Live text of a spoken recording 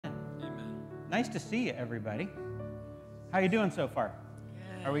Nice to see you, everybody. How you doing so far?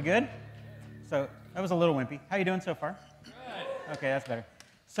 Good. Are we good? So that was a little wimpy. How you doing so far? Good. Okay, that's better.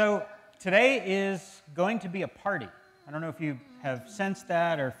 So today is going to be a party. I don't know if you have sensed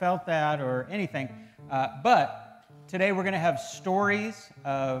that or felt that or anything, but today we're going to have stories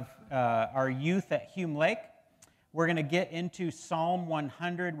of our youth at Hume Lake. We're going to get into Psalm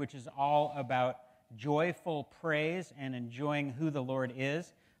 100, which is all about joyful praise and enjoying who the Lord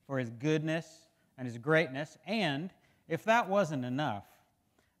is for his goodness and his greatness. And if that wasn't enough,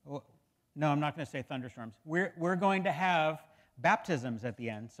 no, I'm not going to say thunderstorms. We're going to have baptisms at the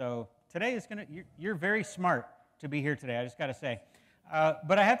end. So today is going to, you're very smart to be here today, I just got to say.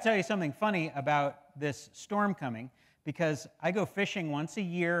 But I have to tell you something funny about this storm coming, because I go fishing once a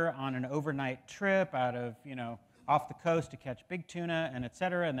year on an overnight trip out of, off the coast to catch big tuna and et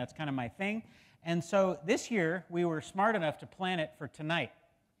cetera, and that's kind of my thing. And so this year, we were smart enough to plan it for tonight.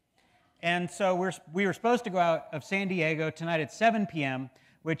 And so we were supposed to go out of San Diego tonight at 7 p.m.,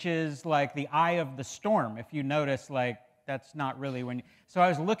 which is like the eye of the storm. If you notice, that's not really when... So I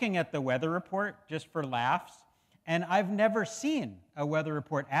was looking at the weather report just for laughs, and I've never seen a weather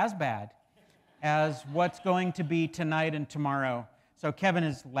report as bad as what's going to be tonight and tomorrow. So Kevin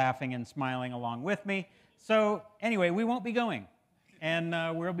is laughing and smiling along with me. So anyway, we won't be going, and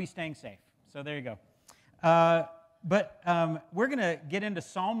we'll be staying safe. So there you go. But we're going to get into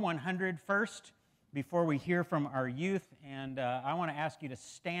Psalm 100 first before we hear from our youth. And I want to ask you to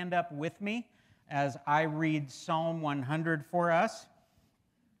stand up with me as I read Psalm 100 for us.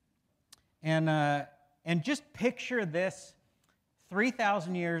 And just picture this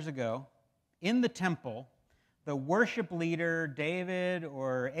 3,000 years ago in the temple. The worship leader, David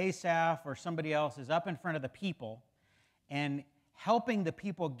or Asaph or somebody else, is up in front of the people and helping the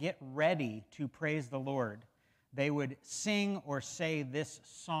people get ready to praise the Lord. They would sing or say this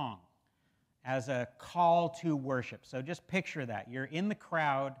song as a call to worship. So just picture that. You're in the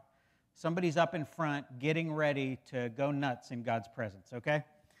crowd. Somebody's up in front getting ready to go nuts in God's presence, okay?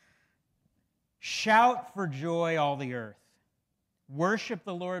 Shout for joy, all the earth. Worship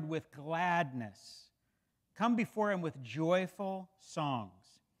the Lord with gladness. Come before him with joyful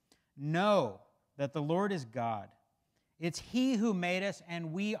songs. Know that the Lord is God. It's he who made us,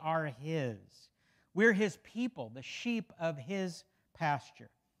 and we are his. We're his people, the sheep of his pasture.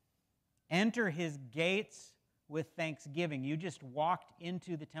 Enter his gates with thanksgiving. You just walked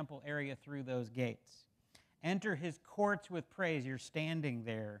into the temple area through those gates. Enter his courts with praise. You're standing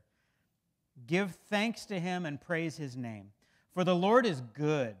there. Give thanks to him and praise his name. For the Lord is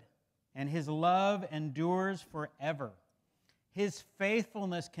good, and his love endures forever. His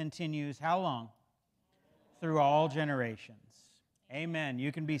faithfulness continues how long? Through all generations. Amen.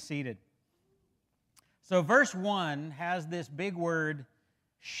 You can be seated. So verse 1 has this big word,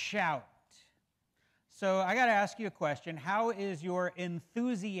 shout. So I got to ask you a question. How is your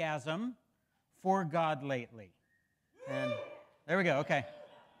enthusiasm for God lately? And there we go. Okay.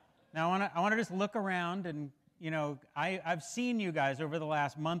 Now I want to just look around and, I've seen you guys over the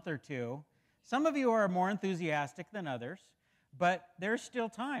last month or two. Some of you are more enthusiastic than others, but there's still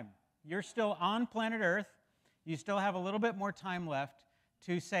time. You're still on planet Earth. You still have a little bit more time left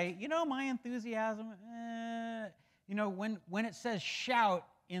to say, my enthusiasm, when it says shout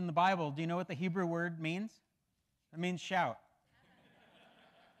in the Bible, do you know what the Hebrew word means? It means shout.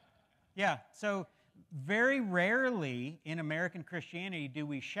 Yeah, so very rarely in American Christianity do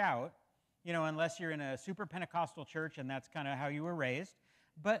we shout, unless you're in a super Pentecostal church and that's kind of how you were raised.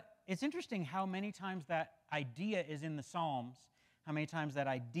 But it's interesting how many times that idea is in the Psalms, how many times that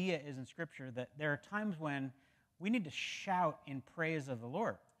idea is in Scripture, that there are times when we need to shout in praise of the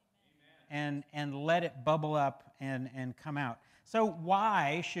Lord. Amen. And let it bubble up and come out. So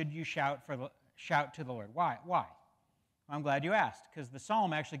why should you shout to the Lord? Why? Well, I'm glad you asked, because the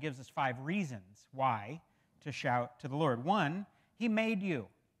Psalm actually gives us 5 reasons why to shout to the Lord. 1, he made you.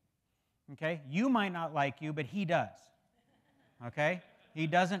 Okay? You might not like you, but he does. Okay? He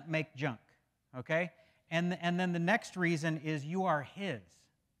doesn't make junk. Okay? And then the next reason is you are his.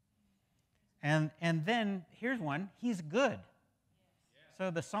 And then here's one, he's good. So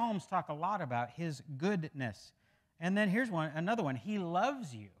the Psalms talk a lot about his goodness. And then here's another one, he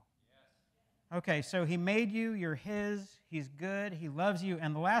loves you. Okay, so he made you, you're his, he's good, he loves you.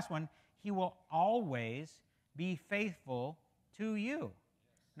 And the last one, he will always be faithful to you.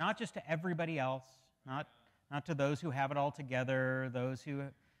 Not just to everybody else, not to those who have it all together,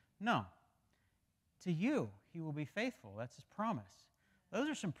 no. To you, he will be faithful. That's his promise. Those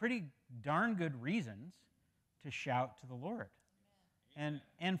are some pretty darn good reasons to shout to the Lord.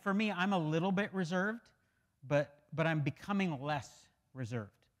 And for me, I'm a little bit reserved, but I'm becoming less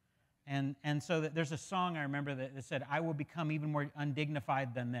reserved. And so there's a song I remember that said, I will become even more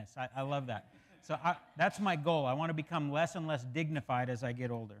undignified than this. I love that. So that's my goal. I want to become less and less dignified as I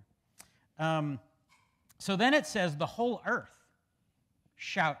get older. So then it says, the whole earth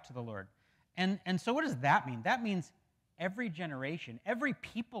shout to the Lord. And so what does that mean? That means every generation, every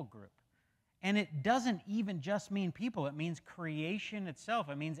people group. And it doesn't even just mean people. It means creation itself.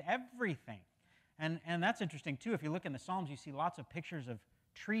 It means everything. And that's interesting, too. If you look in the Psalms, you see lots of pictures of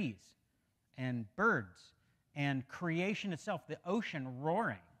trees and birds and creation itself, the ocean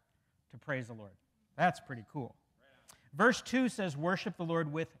roaring to praise the Lord. That's pretty cool. Verse 2 says, worship the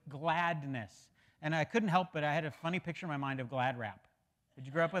Lord with gladness. And I couldn't help but I had a funny picture in my mind of glad wrap. Did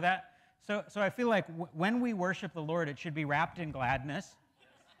you grow up with that? So I feel like when we worship the Lord, it should be wrapped in gladness.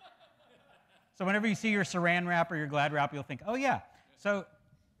 So whenever you see your saran wrap or your glad wrap, you'll think, oh yeah. So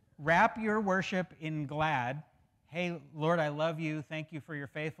wrap your worship in glad. Hey, Lord, I love you. Thank you for your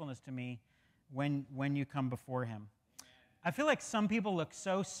faithfulness to me when you come before him. I feel like some people look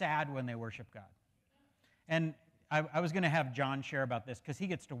so sad when they worship God. And I was going to have John share about this because he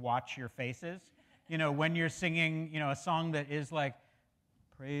gets to watch your faces, when you're singing, a song that is like,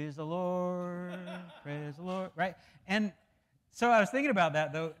 praise the Lord, right? And so I was thinking about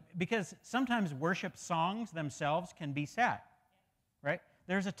that, though, because sometimes worship songs themselves can be sad, right?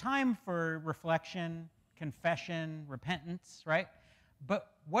 There's a time for reflection, confession, repentance, right? But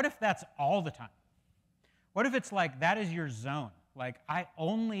what if that's all the time? What if it's like that is your zone? Like, I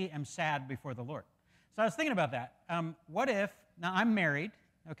only am sad before the Lord. So I was thinking about that. What if, now I'm married,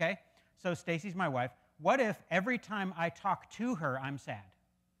 okay? So Stacy's my wife. What if every time I talk to her, I'm sad?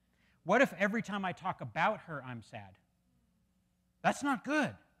 What if every time I talk about her, I'm sad? That's not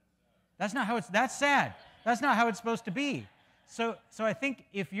good. That's sad. That's not how it's supposed to be. So I think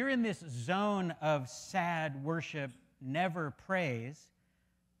if you're in this zone of sad worship, never praise,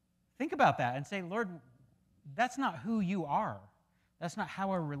 think about that and say, Lord, that's not who you are. That's not how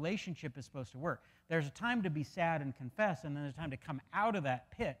our relationship is supposed to work. There's a time to be sad and confess, and then there's a time to come out of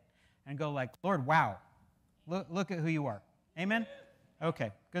that pit and go like, Lord, wow, look at who you are. Amen?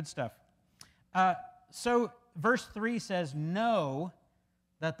 Okay, good stuff. So verse 3 says, know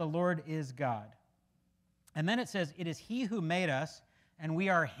that the Lord is God. And then it says, it is he who made us, and we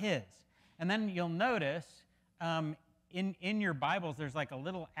are his. And then you'll notice in your Bibles, there's like a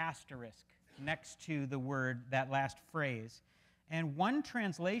little asterisk next to the word, that last phrase. And one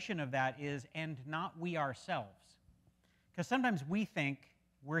translation of that is, and not we ourselves. Because sometimes we think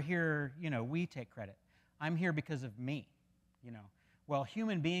we're here, we take credit. I'm here because of me, Well,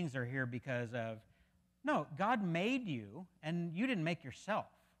 human beings are here because of, no, God made you, and you didn't make yourself.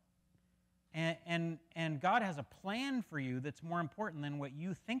 And God has a plan for you that's more important than what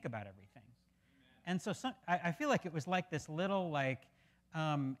you think about everything. Amen. And so I feel like it was like this little,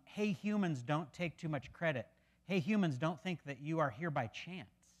 hey, humans, don't take too much credit. Hey, humans, don't think that you are here by chance.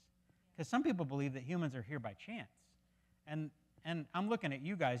 Because some people believe that humans are here by chance. And I'm looking at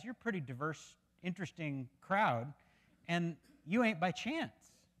you guys. You're a pretty diverse, interesting crowd. And you ain't by chance.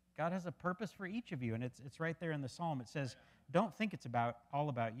 God has a purpose for each of you. And it's right there in the Psalm. It says, don't think it's all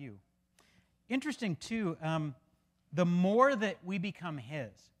about you. Interesting, too, the more that we become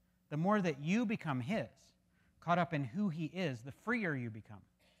his, the more that you become his, caught up in who he is, the freer you become.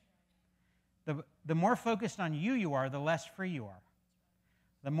 The more focused on you are, the less free you are.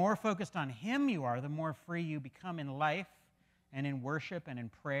 The more focused on him you are, the more free you become in life and in worship and in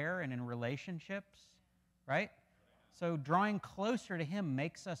prayer and in relationships, right? So drawing closer to him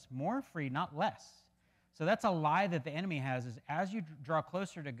makes us more free, not less. So that's a lie that the enemy has, is as you draw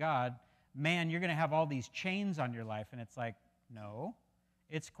closer to God, man, you're going to have all these chains on your life. And it's like, no,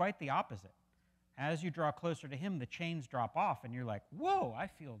 it's quite the opposite. As you draw closer to him, the chains drop off, and you're like, whoa, I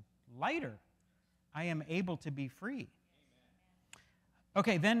feel lighter. I am able to be free.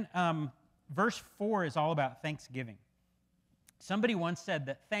 Okay, then verse 4 is all about thanksgiving. Somebody once said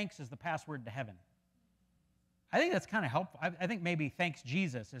that thanks is the password to heaven. I think that's kind of helpful. I think maybe thanks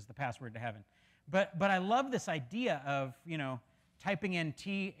Jesus is the password to heaven. But I love this idea of, typing in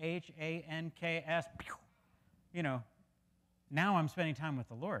THANKS, now I'm spending time with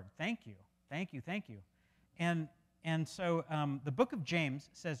the Lord. Thank you, thank you, thank you. And so the book of James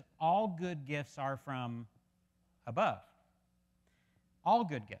says all good gifts are from above. All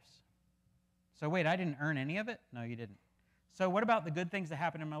good gifts. So wait, I didn't earn any of it? No, you didn't. So what about the good things that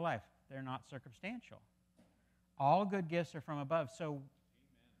happen in my life? They're not circumstantial. All good gifts are from above. So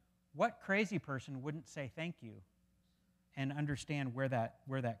what crazy person wouldn't say thank you and understand where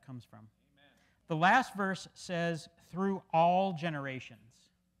that comes from? Amen. The last verse says, through all generations.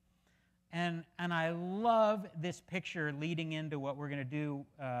 And I love this picture leading into what we're going to do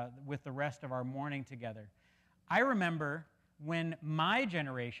with the rest of our morning together. I remember when my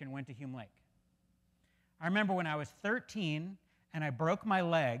generation went to Hume Lake. I remember when I was 13 and I broke my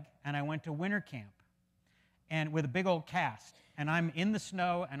leg and I went to winter camp and with a big old cast. And I'm in the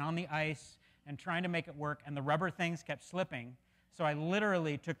snow and on the ice and trying to make it work, and the rubber things kept slipping. So I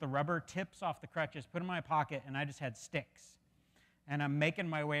literally took the rubber tips off the crutches, put them in my pocket, and I just had sticks. And I'm making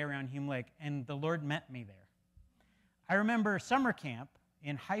my way around Hume Lake, and the Lord met me there. I remember summer camp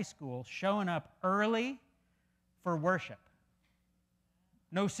in high school showing up early for worship.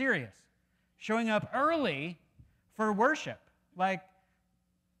 No, serious. Showing up early for worship.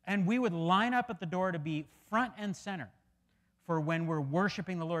 And we would line up at the door to be front and center for when we're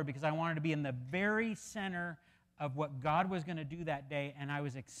worshiping the Lord, because I wanted to be in the very center of what God was going to do that day, and I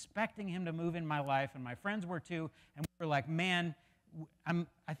was expecting him to move in my life, and my friends were too, and we were like, man,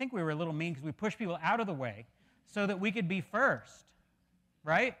 I think we were a little mean because we pushed people out of the way so that we could be first,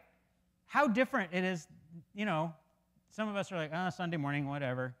 right? How different it is, some of us are like, Sunday morning,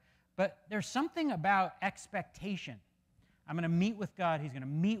 whatever, but there's something about expectation. I'm going to meet with God, he's going to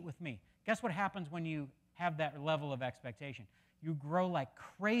meet with me. Guess what happens when you have that level of expectation? You grow like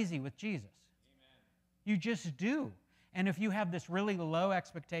crazy with Jesus. You just do. And if you have this really low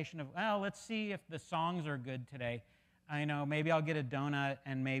expectation of, let's see if the songs are good today, maybe I'll get a donut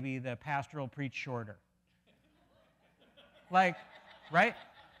and maybe the pastor will preach shorter. Right?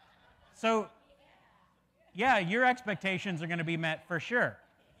 So, yeah, your expectations are going to be met for sure,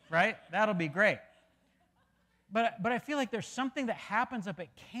 right? That'll be great. But I feel like there's something that happens up at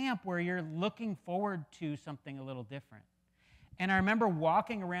camp where you're looking forward to something a little different. And I remember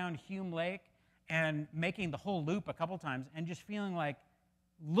walking around Hume Lake and making the whole loop a couple times and just feeling like,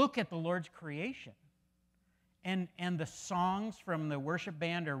 look at the Lord's creation. And the songs from the worship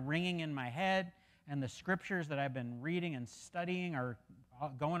band are ringing in my head, and the scriptures that I've been reading and studying are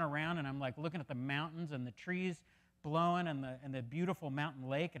going around, and I'm like looking at the mountains and the trees blowing and the beautiful mountain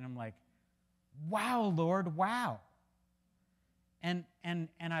lake, and I'm like, wow, Lord, wow. And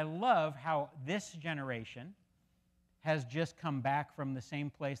I love how this generation has just come back from the same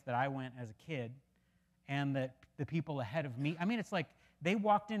place that I went as a kid, and that the people ahead of me, it's like they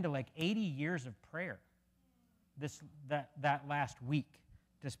walked into like 80 years of prayer that last week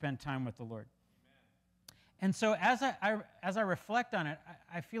to spend time with the Lord. Amen. And so as I reflect on it,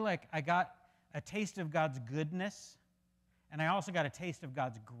 I feel like I got a taste of God's goodness, and I also got a taste of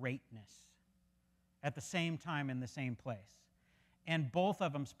God's greatness at the same time in the same place. And both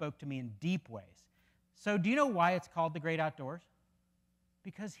of them spoke to me in deep ways. So do you know why it's called the great outdoors?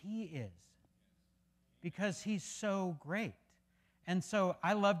 Because he is. Because he's so great. And so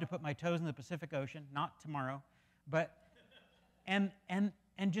I love to put my toes in the Pacific Ocean, not tomorrow, but and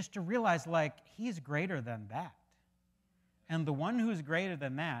just to realize like he's greater than that. And the one who's greater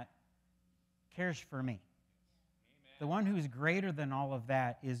than that cares for me. Amen. The one who's greater than all of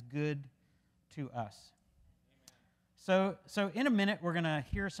that is good to us. So in a minute, we're going to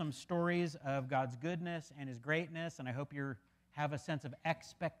hear some stories of God's goodness and his greatness, and I hope you have a sense of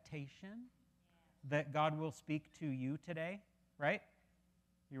expectation that God will speak to you today, right?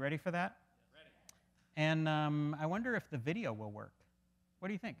 You ready for that? Ready. And I wonder if the video will work. What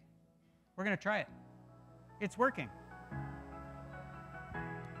do you think? We're going to try it. It's working.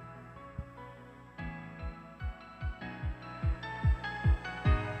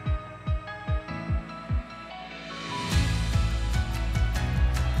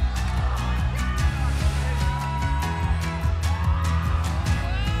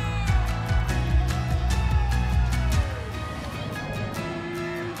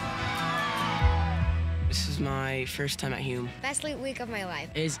 My first time at Hume. Best week of my life.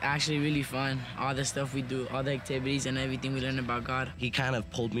 It's actually really fun. All the stuff we do, all the activities and everything we learn about God. He kind of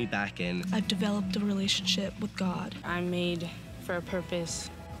pulled me back in. I've developed a relationship with God. I'm made for a purpose.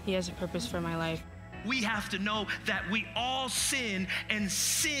 He has a purpose for my life. We have to know that we all sin, and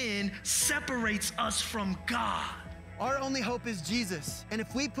sin separates us from God. Our only hope is Jesus. And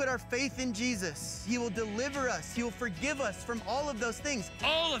if we put our faith in Jesus, he will deliver us. He will forgive us from all of those things.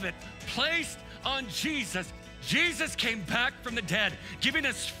 All of it placed on Jesus. Jesus came back from the dead, giving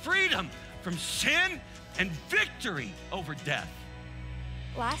us freedom from sin and victory over death.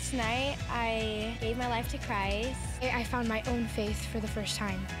 Last night, I gave my life to Christ. I found my own faith for the first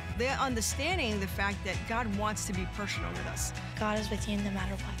time. They're understanding the fact that God wants to be personal with us. God is with you no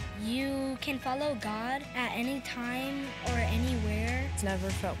matter what. You can follow God at any time or anywhere. It's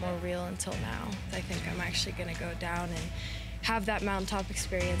never felt more real until now. I think I'm actually going to go down and have that mountaintop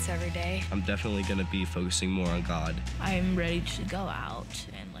experience every day. I'm definitely going to be focusing more on God. I'm ready to go out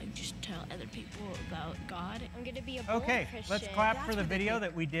and just tell other people about God. I'm going to be a bold Okay, Christian. let's clap for That's the what they video think.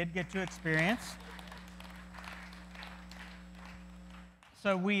 that we did get to experience.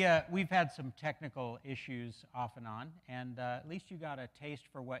 So we've had some technical issues off and on, and at least you got a taste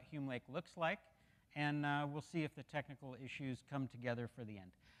for what Hume Lake looks like, and we'll see if the technical issues come together for the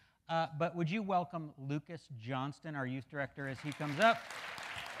end. But would you welcome Lucas Johnston, our youth director, as he comes up?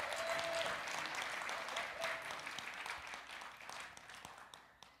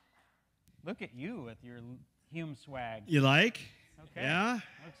 Look at you with your Hume swag. You like? Okay. Yeah.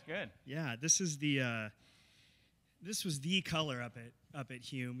 Looks good. Yeah. This is this was the color up at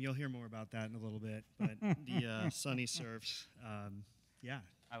Hume. You'll hear more about that in a little bit. But the Sunny Surfs. Yeah.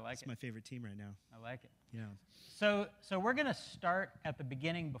 I like it's it. my favorite team right now. I like it. Yeah. So we're going to start at the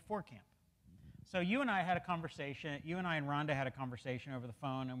beginning before camp. So you and I had a conversation. You and I and Rhonda had a conversation over the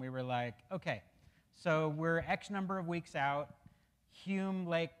phone, and we were like, okay, so we're X number of weeks out. Hume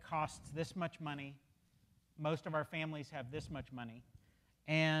Lake costs this much money. Most of our families have this much money.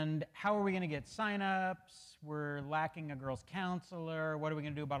 And how are we going to get sign-ups? We're lacking a girls' counselor. What are we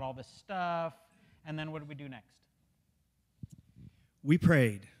going to do about all this stuff? And then what do we do next? We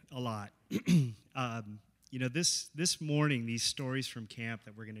prayed a lot. You know, this morning, these stories from camp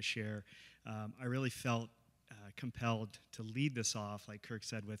that we're going to share, I really felt compelled to lead this off, like Kirk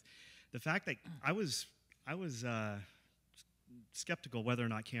said, with the fact that I was skeptical whether or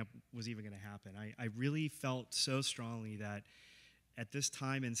not camp was even going to happen. I really felt so strongly that at this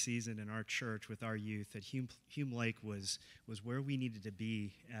time and season in our church with our youth, that Hume Lake was where we needed to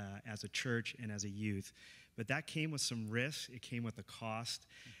be as a church and as a youth. But that came with some risks. It came with a cost.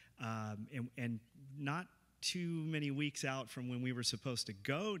 And not too many weeks out from when we were supposed to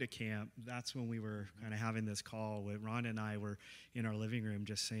go to camp, that's when we were kind of having this call with Ron and I were in our living room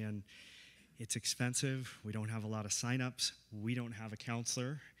just saying, it's expensive. We don't have a lot of signups. We don't have a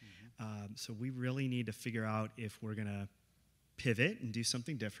counselor. So we really need to figure out if we're going to pivot and do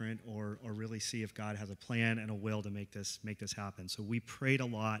something different or really see if God has a plan and a will to make this happen. So we prayed a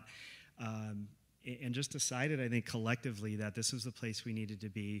lot and just decided, I think, collectively that this was the place we needed to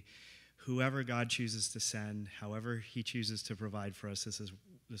be. Whoever God chooses to send, however he chooses to provide for us,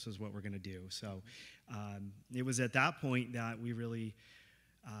 this is what we're going to do. So it was at that point that we really,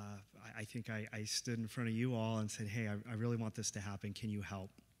 I think I stood in front of you all and said, hey, I really want this to happen. Can you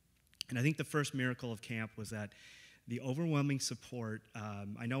help? And I think the first miracle of camp was that the overwhelming support.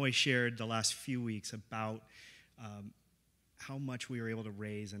 I know I shared the last few weeks about how much we were able to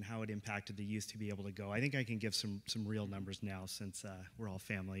raise and how it impacted the youth to be able to go. I think I can give some real numbers now since we're all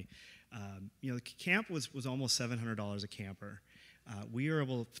family. You know, the camp was almost $700 a camper. We were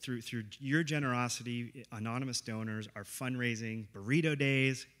able, through your generosity, anonymous donors, our fundraising, burrito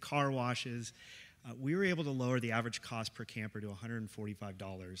days, car washes, we were able to lower the average cost per camper to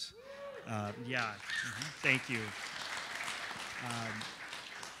 $145. Thank you.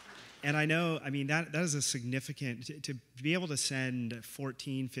 And I know, I mean, that is a significant, to be able to send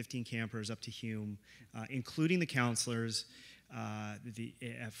 14, 15 campers up to Hume, including the counselors,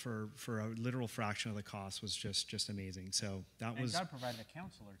 for a literal fraction of the cost was just amazing. So that was. And God provided a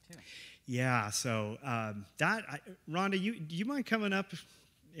counselor too. Yeah. So Rhonda, do you mind coming up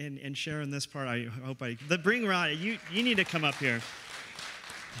and sharing this part? I hope bring Rhonda. You need to come up here.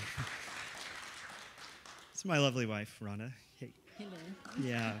 This is my lovely wife, Rhonda. Hey. Hello.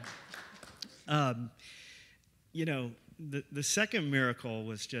 Yeah. You know, the second miracle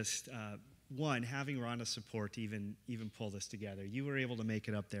was just one, having Rhonda's support to even pull this together. You were able to make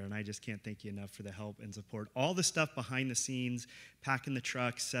it up there, and I just can't thank you enough for the help and support. All the stuff behind the scenes, packing the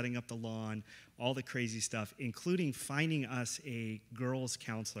truck, setting up the lawn, all the crazy stuff, including finding us a girls'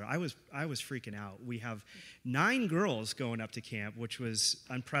 counselor. I was freaking out. We have 9 girls going up to camp, which was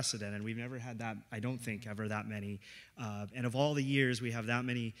unprecedented. We've never had that, I don't think, ever that many. And of all the years we have that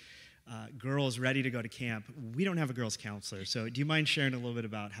many girls ready to go to camp, we don't have a girls' counselor. So do you mind sharing a little bit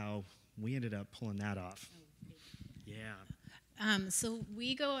about how we ended up pulling that off? Yeah. So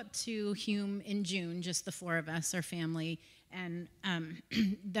we go up to Hume in June, just the 4 of us, our family, and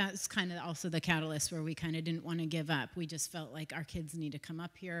that's kind of also the catalyst where we kind of didn't want to give up. We just felt like our kids need to come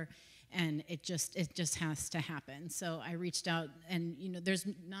up here, and it just has to happen. So I reached out, and you know, there's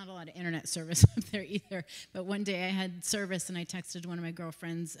not a lot of internet service up there either. But one day I had service, and I texted one of my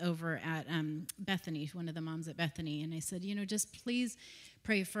girlfriends over at Bethany, one of the moms at Bethany, and I said, you know, just please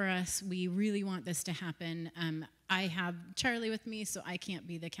pray for us. We really want this to happen. I have Charlie with me, so I can't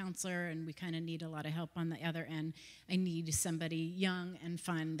be the counselor, and we kind of need a lot of help on the other end. I need somebody young and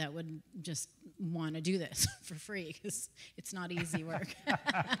fun that would just want to do this for free because it's not easy work.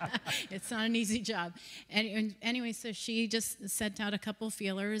 It's not an easy job. And anyway, so she just sent out a couple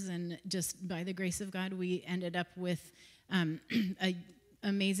feelers, and just by the grace of God, we ended up with a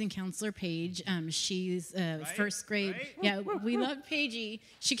amazing counselor, Paige. She's first grade. Right? Yeah, we love Paigey.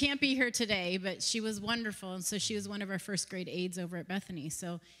 She can't be here today, but she was wonderful. And so she was one of our first grade aides over at Bethany.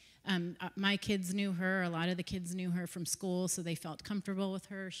 So my kids knew her. A lot of the kids knew her from school, so they felt comfortable with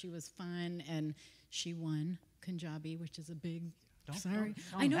her. She was fun, and she won Punjabi, which is a big...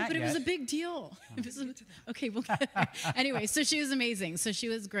 I know, but it was a big deal. Okay, well, anyway, so she was amazing. So she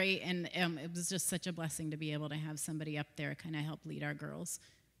was great, and it was just such a blessing to be able to have somebody up there kind of help lead our girls.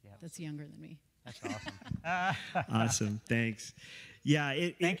 That's younger than me. That's awesome. Awesome, thanks. Yeah.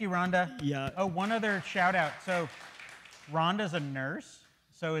 Thank you, Rhonda. Yeah. Oh, one other shout out. So Rhonda's a nurse,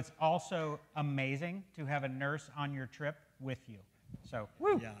 so it's also amazing to have a nurse on your trip with you. So,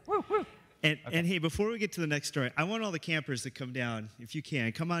 woo, woo, woo. And hey, before we get to the next story, I want all the campers to come down, if you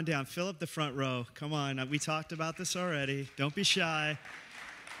can. Come on down. Fill up the front row. Come on. We talked about this already. Don't be shy.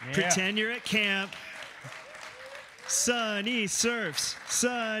 Yeah. Pretend you're at camp. Sunny surfs.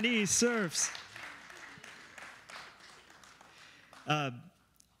 Sunny surfs. There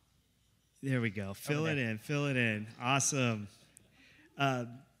we go. Fill it in. Fill it in. Awesome.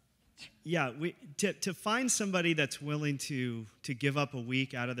 Yeah, to find somebody that's willing to give up a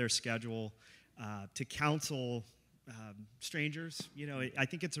week out of their schedule to counsel strangers, you know, I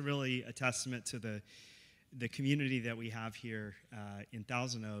think it's really a testament to the community that we have here in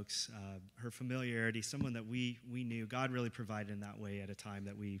Thousand Oaks, her familiarity, someone that we knew. God really provided in that way at a time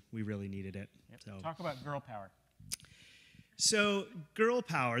that we really needed it. Yep. So talk about girl power. So girl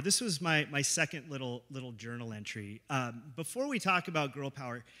power, this was my second little journal entry. Before we talk about girl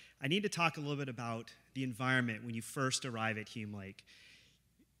power, I need to talk a little bit about the environment when you first arrive at Hume Lake.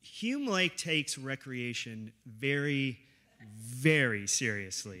 Hume Lake takes recreation very, very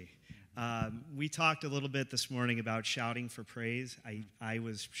seriously. We talked a little bit this morning about shouting for praise. I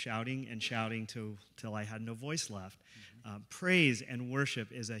was shouting and shouting till I had no voice left. Praise and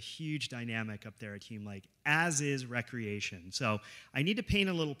worship is a huge dynamic up there at Hume Lake, as is recreation. So I need to paint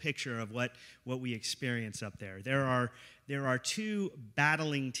a little picture of what we experience up there. There are two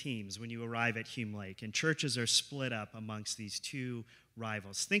battling teams when you arrive at Hume Lake, and churches are split up amongst these two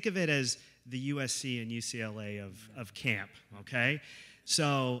rivals. Think of it as the USC and UCLA of camp, okay?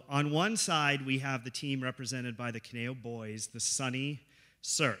 So on one side, we have the team represented by the Caneo boys, the Sunny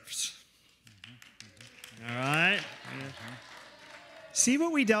Surfs. All right? See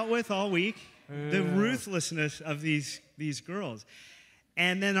what we dealt with all week? The ruthlessness of these girls.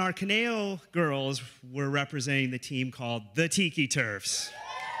 And then our Caneo girls were representing the team called the Tiki Turfs.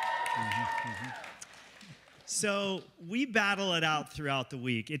 So we battle it out throughout the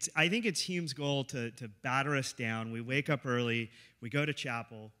week. I think it's Hume's goal to batter us down. We wake up early, we go to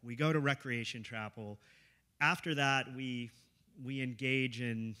chapel, we go to recreation chapel. After that, we engage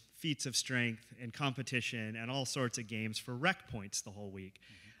in feats of strength and competition and all sorts of games for rec points the whole week.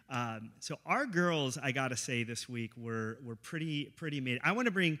 So our girls, I gotta say, this week were pretty amazing. I want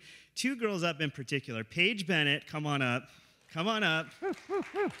to bring two girls up in particular. Paige Bennett, come on up,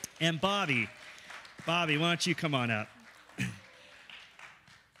 and Bobby, why don't you come on up?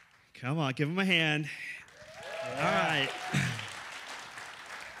 Come on, give them a hand. Yeah. All right.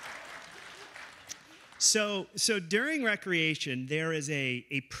 So during recreation, there is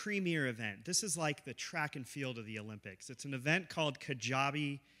a premier event. This is like the track and field of the Olympics. It's an event called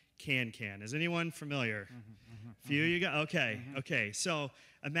Kajabi Can. Is anyone familiar? Few you got? Okay. So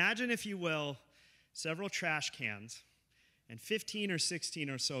imagine, if you will, several trash cans and 15 or 16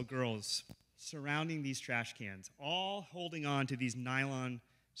 or so girls surrounding these trash cans, all holding on to these nylon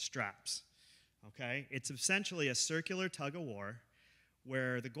straps. Okay? It's essentially a circular tug of war,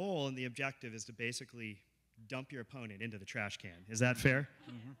 where the goal and the objective is to basically dump your opponent into the trash can. Is that fair?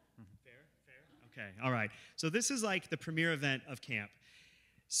 Fair? Okay, all right. So this is like the premier event of camp.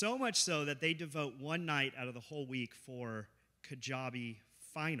 So much so that they devote one night out of the whole week for Kajabi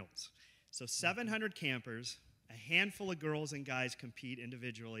finals. So 700 campers, a handful of girls and guys compete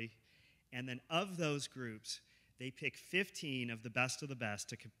individually, and then of those groups, they pick 15 of the best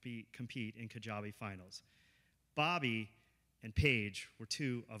to compete in Kajabi finals. Bobby and Paige were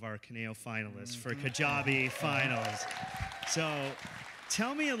two of our Caneo finalists for Kajabi finals. So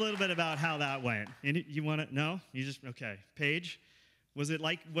tell me a little bit about how that went. You want to know? You just, okay. Paige, was it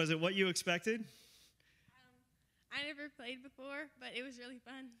what you expected? I never played before, but it was really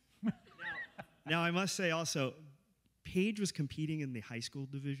fun. Now, I must say also, Paige was competing in the high school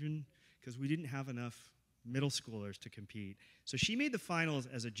division because we didn't have enough middle schoolers to compete. So she made the finals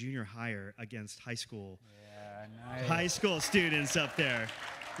as a junior hire against high school students up there,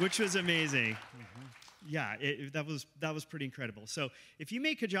 which was amazing. Yeah, that was pretty incredible. So if you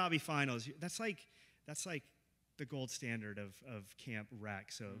make Kajabi finals, that's like the gold standard of Camp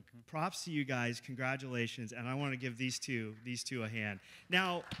Rec. So props to you guys, congratulations, and I want to give these two a hand.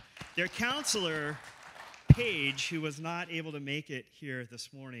 Now, their counselor, Paige, who was not able to make it here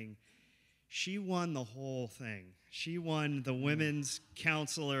this morning, she won the whole thing. She won the women's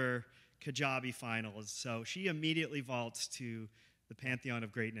counselor Kajabi finals. So she immediately vaults to the pantheon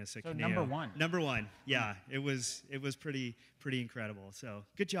of greatness at So Caneo. number one. Number one, yeah. It was pretty incredible. So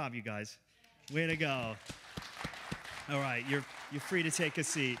good job, you guys. Way to go. All right, you're free to take a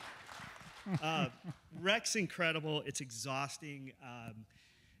seat. Rec's incredible. It's exhausting.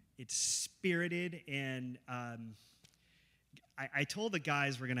 It's spirited, and I told the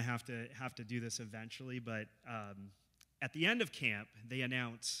guys we're gonna have to do this eventually, but at the end of camp, they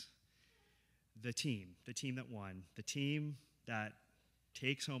announce the team that won, the team that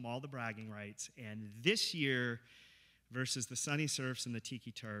takes home all the bragging rights. And this year, versus the Sunny Surfs and the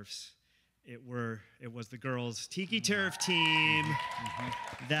Tiki Turfs, it was the girls' Tiki Turf team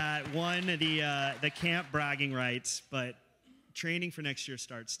that won the camp bragging rights. But training for next year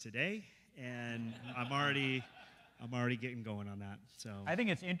starts today, and I'm already getting going on that. So I think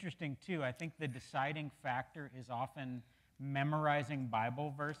it's interesting too. I think the deciding factor is often memorizing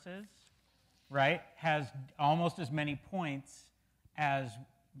Bible verses, right? Has almost as many points as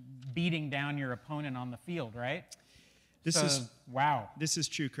beating down your opponent on the field, right? This is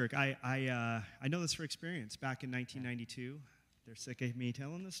true, Kirk. I know this for experience. Back in 1992, they're sick of me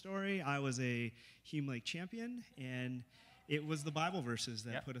telling the story. I was a Hume Lake champion, and it was the Bible verses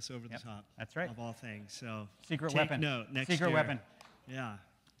that put us over the top. That's right. Of all things. So secret take weapon. note next secret year. weapon. Yeah.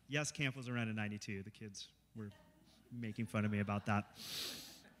 Yes, camp was around in 92. The kids were making fun of me about that.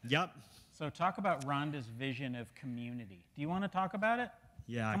 Yep. So talk about Rhonda's vision of community. Do you want to talk about it?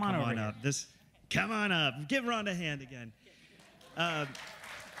 Yeah, come on up. Come on up. Give Rhonda a hand again.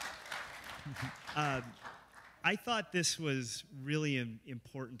 I thought this was really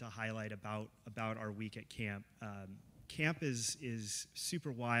important to highlight about our week at camp. Camp is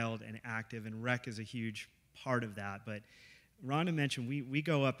super wild and active, and Rec is a huge part of that. But Rhonda mentioned we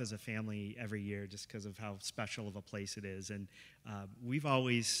go up as a family every year just because of how special of a place it is. And we've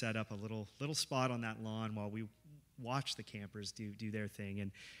always set up a little spot on that lawn while we watch the campers do their thing.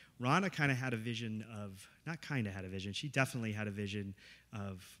 And Rhonda kind of had a vision of, not kind of had a vision, she definitely had a vision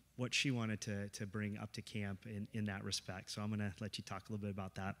of what she wanted to bring up to camp in that respect. So I'm going to let you talk a little bit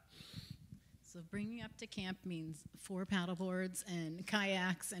about that. So bringing up to camp means 4 paddleboards and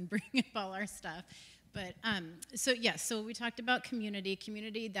kayaks and bringing up all our stuff. But so we talked about community.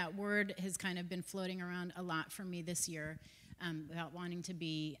 Community, that word has kind of been floating around a lot for me this year, about wanting to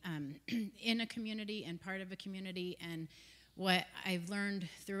be in a community and part of a community. And what I've learned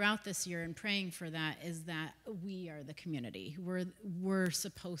throughout this year and praying for that is that we are the community. We're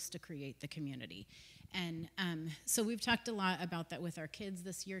supposed to create the community. And so we've talked a lot about that with our kids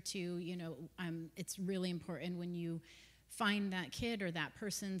this year too. You know, it's really important when you find that kid or that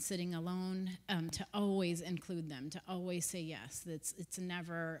person sitting alone to always include them, to always say yes. It's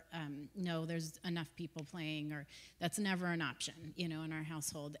never, no, there's enough people playing, or that's never an option, you know, in our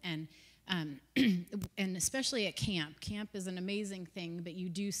household. And and especially at camp. Camp is an amazing thing, but you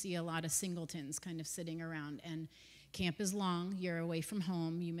do see a lot of singletons kind of sitting around. And camp is long, you're away from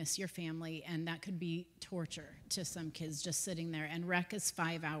home, you miss your family, and that could be torture to some kids just sitting there. And Rec is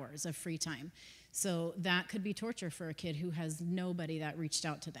 5 hours of free time. So that could be torture for a kid who has nobody that reached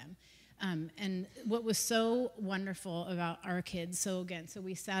out to them. And what was so wonderful about our kids, so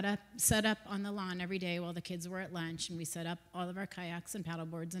we set up on the lawn every day while the kids were at lunch, and we set up all of our kayaks and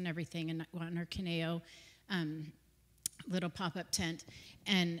paddleboards and everything, and on our Caneo little pop-up tent.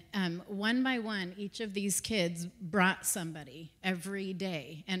 And one by one, each of these kids brought somebody every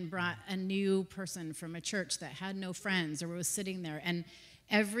day, and brought a new person from a church that had no friends or was sitting there. And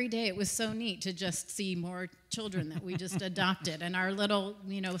every day it was so neat to just see more children that we just adopted. And our little,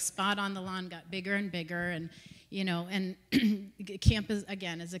 you know, spot on the lawn got bigger and bigger. And, you know, and camp is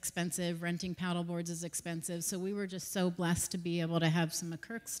expensive. Renting paddleboards is expensive. So we were just so blessed to be able to have some of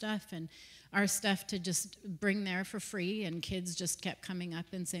Kirk's stuff and our stuff to just bring there for free. And kids just kept coming up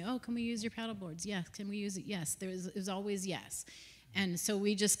and saying, oh, can we use your paddleboards? Yes. Can we use it? Yes. It was always yes. And so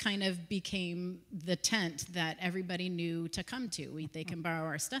we just kind of became the tent that everybody knew to come to. They can borrow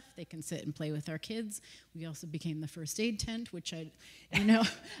our stuff, they can sit and play with our kids. We also became the first aid tent, which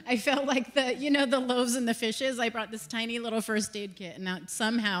I felt like the loaves and the fishes. I brought this tiny little first aid kit, and now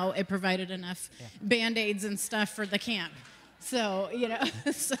somehow it provided enough Band-Aids and stuff for the camp. So,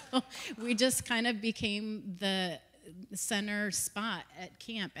 so we just kind of became the center spot at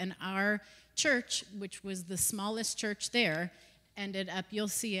camp. And our church, which was the smallest church there, ended up, you'll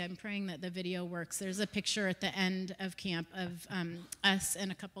see, I'm praying that the video works. There's a picture at the end of camp of us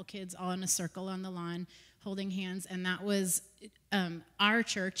and a couple kids all in a circle on the lawn holding hands. And that was our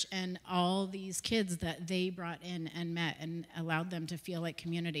church and all these kids that they brought in and met and allowed them to feel like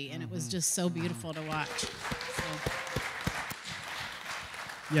community. And it was just so beautiful to watch. So.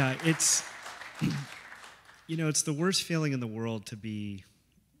 Yeah, it's, it's the worst feeling in the world to be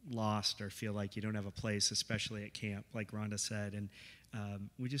lost or feel like you don't have a place, especially at camp, like Rhonda said. And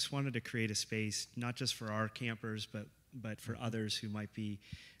we just wanted to create a space, not just for our campers, but for others who might be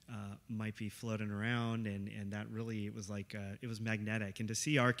floating around. And that really, it was like, it was magnetic. And to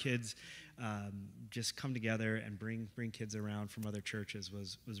see our kids just come together and bring kids around from other churches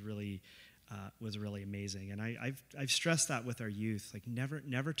was really amazing. And I've stressed that with our youth, like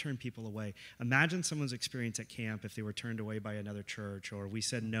never turn people away. Imagine someone's experience at camp if they were turned away by another church, or we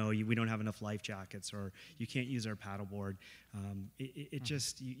said, no, we don't have enough life jackets, or you can't use our paddleboard.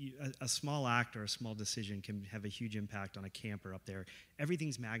 Just, a small act or a small decision can have a huge impact on a camper up there.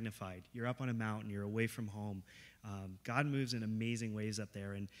 Everything's magnified. You're up on a mountain, you're away from home. God moves in amazing ways up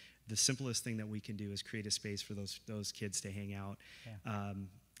there, and the simplest thing that we can do is create a space for those kids to hang out. Yeah.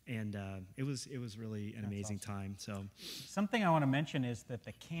 And it was really an amazing time. So something I want to mention is that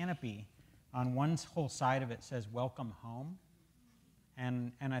the canopy on one whole side of it says "Welcome Home,"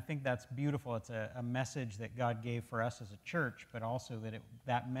 and I think that's beautiful. It's a message that God gave for us as a church, but also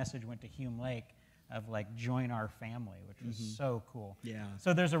that message went to Hume Lake of like join our family, which was so cool. Yeah.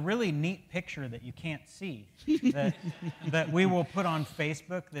 So there's a really neat picture that you can't see that we will put on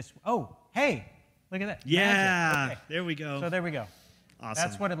Facebook. Oh, hey, look at that. Yeah. Okay. There we go. So there we go. Awesome.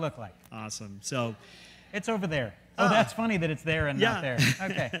 That's what it looked like. Awesome. So it's over there. Oh, that's funny that it's there and not there.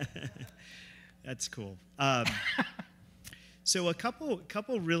 Okay. That's cool. So a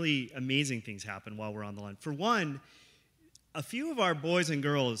couple really amazing things happened while we're on the line. For one, a few of our boys and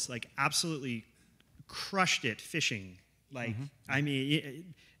girls like absolutely crushed it fishing. Like, I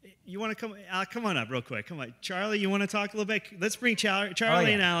mean, you want to come on up real quick. Come on. Charlie, you want to talk a little bit? Let's bring Charlie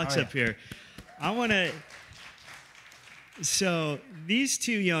and Alex up here. I want to... So these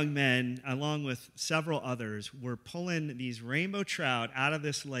two young men, along with several others, were pulling these rainbow trout out of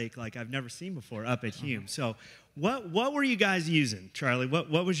this lake like I've never seen before up at Hume. So what were you guys using, Charlie? What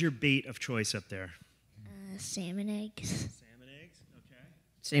was your bait of choice up there? Salmon eggs. Salmon eggs, okay.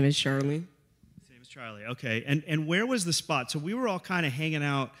 Same as Charlie. Same as Charlie, okay. And where was the spot? So we were all kind of hanging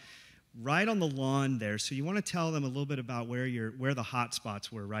out right on the lawn there. So you want to tell them a little bit about where the hot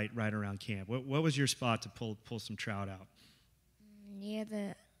spots were right around camp. What was your spot to pull some trout out?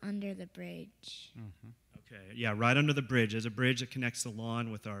 Under the bridge. Okay, yeah, right under the bridge. There's a bridge that connects the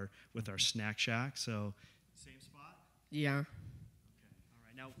lawn with our snack shack. So, same spot. Yeah. Okay.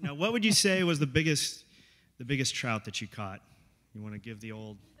 All right. Now, what would you say was the biggest trout that you caught? You want to give the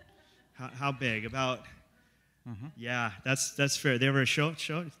old, how big? About. Yeah, that's fair. They were show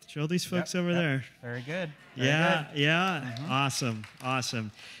these folks over there. Very good. Very good.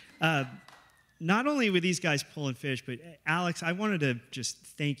 Awesome. Not only were these guys pulling fish, but Alex, I wanted to just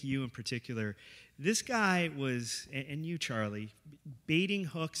thank you in particular. This guy was, and you, Charlie, baiting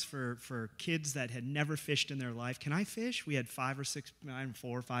hooks for kids that had never fished in their life. Can I fish? We had 4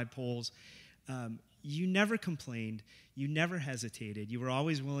 or 5 poles. You never complained. You never hesitated. You were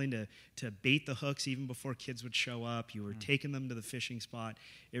always willing to bait the hooks even before kids would show up. You were taking them to the fishing spot.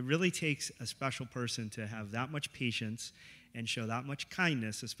 It really takes a special person to have that much patience and show that much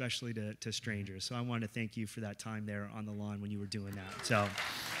kindness, especially to strangers. So I want to thank you for that time there on the lawn when you were doing that. So,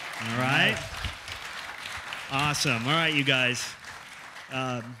 all right. Awesome. All right, you guys.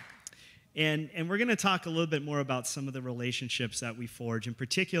 And we're going to talk a little bit more about some of the relationships that we forge. In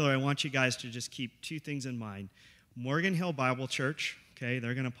particular, I want you guys to just keep 2 things in mind. Morgan Hill Bible Church, okay,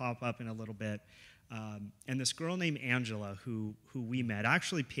 they're going to pop up in a little bit. And this girl named Angela, who we met,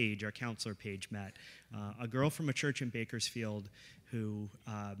 actually Paige, our counselor Paige, met, a girl from a church in Bakersfield who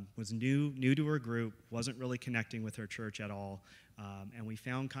was new to her group, wasn't really connecting with her church at all, and we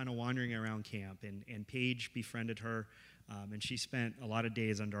found kind of wandering around camp, and Paige befriended her, and she spent a lot of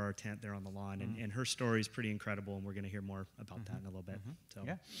days under our tent there on the lawn, and her story is pretty incredible, and we're going to hear more about that in a little bit. So.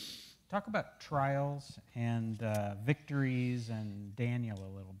 Yeah. talk about trials and victories and Daniel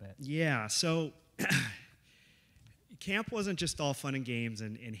a little bit. Yeah, so camp wasn't just all fun and games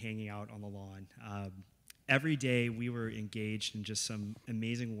and hanging out on the lawn. Every day we were engaged in just some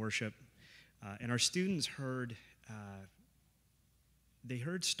amazing worship, and our students heard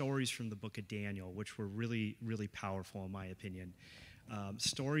stories from the book of Daniel, which were really, really powerful in my opinion.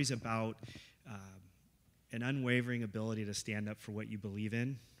 Stories about an unwavering ability to stand up for what you believe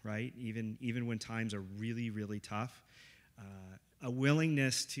in, right? Even when times are really, really tough. A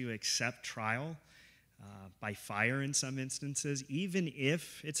willingness to accept trial by fire in some instances, even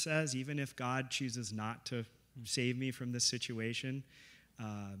if God chooses not to save me from this situation,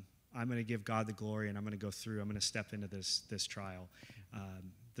 I'm going to give God the glory and I'm going to go through, I'm going to step into this trial.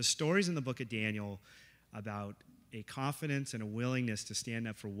 The stories in the book of Daniel about a confidence and a willingness to stand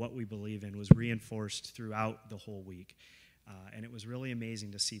up for what we believe in was reinforced throughout the whole week. And it was really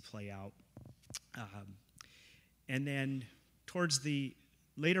amazing to see play out. And then towards the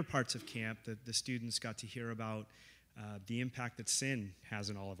later parts of camp, the students got to hear about the impact that sin has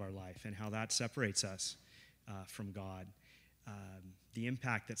in all of our life and how that separates us from God. The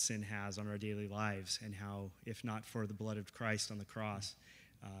impact that sin has on our daily lives and how, if not for the blood of Christ on the cross,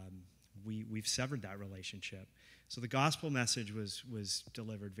 we've severed that relationship. So the gospel message was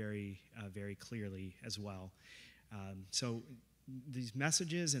delivered very, very clearly as well. So these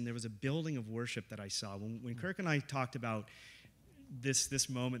messages, and there was a building of worship that I saw. When Kirk and I talked about this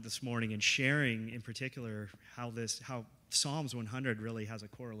moment this morning and sharing in particular how Psalms 100 really has a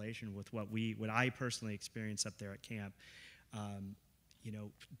correlation with what I personally experienced up there at camp.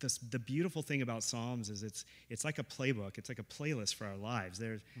 The beautiful thing about Psalms is it's like a playbook. It's like a playlist for our lives.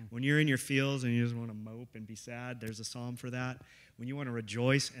 When you're in your feels and you just want to mope and be sad, there's a psalm for that. When you want to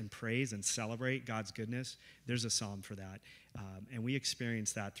rejoice and praise and celebrate God's goodness, there's a psalm for that. And we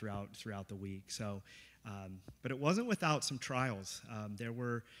experienced that throughout the week. So, but it wasn't without some trials. There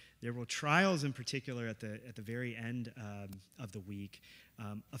were trials in particular at the very end of the week.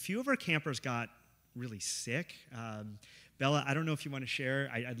 A few of our campers got really sick. Bella, I don't know if you want to share.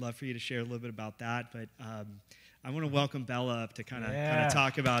 I'd love for you to share a little bit about that, but I want to welcome Bella up to kind of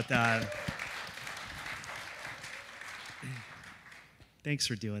talk about that. Thanks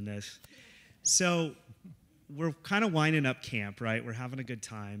for doing this. So we're kind of winding up camp, right? We're having a good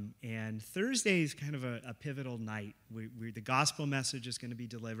time, and Thursday is kind of a pivotal night. The gospel message is going to be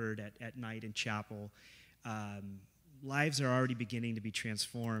delivered at night in chapel. Lives are already beginning to be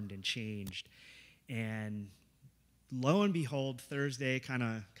transformed and changed, and lo and behold, Thursday, kind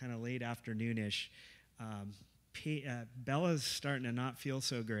of late afternoonish, Bella's starting to not feel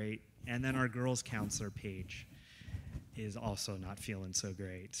so great, and then our girls counselor, Paige, is also not feeling so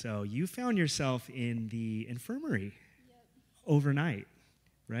great. So you found yourself in the infirmary overnight,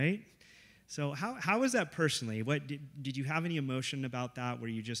 right? So how was that personally? What did you have any emotion about that? Were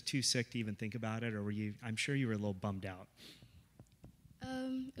you just too sick to even think about it, or were you? I'm sure you were a little bummed out.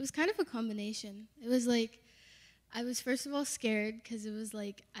 It was kind of a combination. It was like, I was first of all scared because it was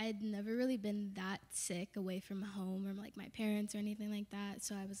like I had never really been that sick away from home or like my parents or anything like that.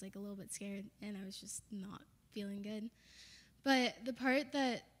 So I was like a little bit scared and I was just not feeling good. But the part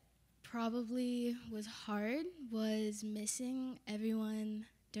that probably was hard was missing everyone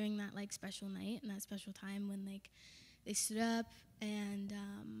during that like special night and that special time when like they stood up and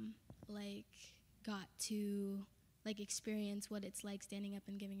like got to like experience what it's like standing up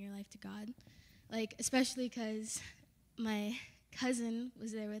and giving your life to God. Like, especially because my cousin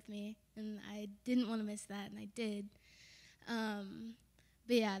was there with me, and I didn't want to miss that, and I did.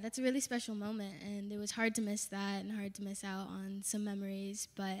 But yeah, that's a really special moment, and it was hard to miss that and hard to miss out on some memories,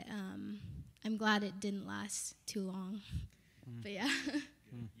 but I'm glad it didn't last too long. But yeah.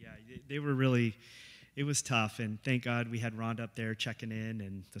 Yeah, they were really, it was tough, and thank God we had Rhonda up there checking in,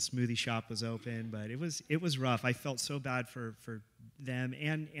 and the smoothie shop was open, but it was rough. I felt so bad for them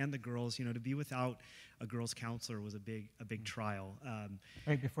and the girls. To be without a girls counselor was a big trial.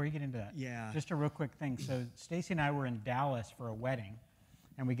 Wait, before you get into that, yeah, just a real quick thing. So Stacy and I were in Dallas for a wedding,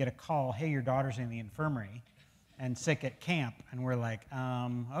 and we get a call, hey, your daughter's in the infirmary and sick at camp, and we're like,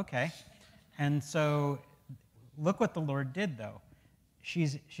 okay. And so look what the Lord did, though.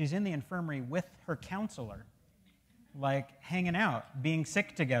 She's in the infirmary with her counselor, like hanging out, being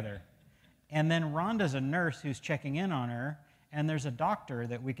sick together. And then Rhonda's a nurse who's checking in on her, and there's a doctor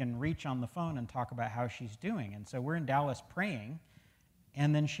that we can reach on the phone and talk about how she's doing. And so we're in Dallas praying,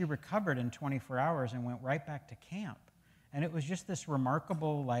 and then she recovered in 24 hours and went right back to camp. And it was just this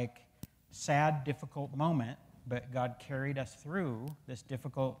remarkable, like, sad, difficult moment, but God carried us through this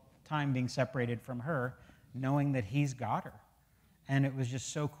difficult time being separated from her, knowing that He's got her. And it was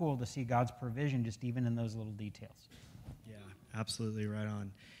just so cool to see God's provision just even in those little details. Yeah, absolutely right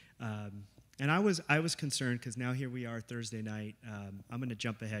on. And I was concerned because now here we are Thursday night. I'm going to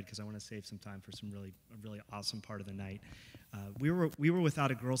jump ahead because I want to save some time for a really awesome part of the night. We were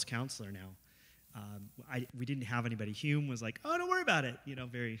without a girls' counselor now. We didn't have anybody. Hume was like, "Oh, don't worry about it." You know,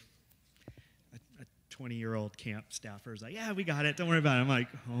 a 20-year-old camp staffer is like, "Yeah, we got it. Don't worry about it." I'm like,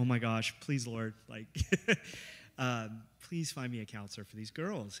 "Oh my gosh, please, Lord, like." Please find me a counselor for these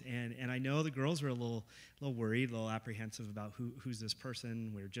girls. And I know the girls were a little worried, a little apprehensive about who's this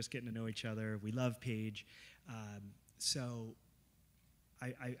person. We're just getting to know each other. We love Paige. So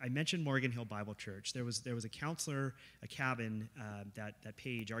I mentioned Morgan Hill Bible Church. There was a counselor, a cabin that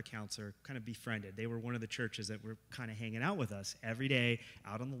Paige, our counselor, kind of befriended. They were one of the churches that were kind of hanging out with us every day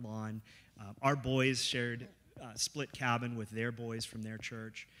out on the lawn. Our boys shared split cabin with their boys from their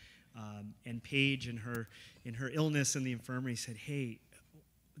church. And Paige, in her illness in the infirmary, said, "Hey,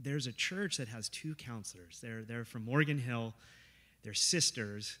 there's a church that has 2 counselors. They're from Morgan Hill. They're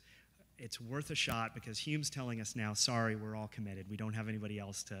sisters. It's worth a shot because Hume's telling us now, sorry, we're all committed. We don't have anybody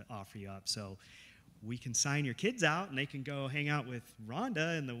else to offer you up. So we can sign your kids out and they can go hang out with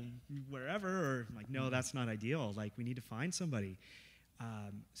Rhonda and the wherever." Or I'm like, "No, that's not ideal. Like, we need to find somebody."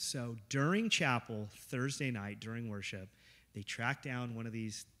 So during chapel Thursday night during worship, they tracked down one of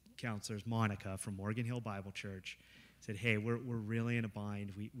these counselors, Monica from Morgan Hill Bible Church, said, "Hey, we're really in a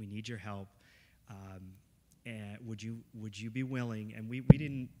bind. We need your help. And would you be willing?" And we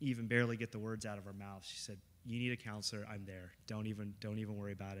didn't even barely get the words out of our mouths. She said, "You need a counselor. I'm there. Don't even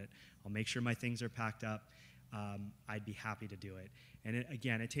worry about it. I'll make sure my things are packed up. I'd be happy to do it." And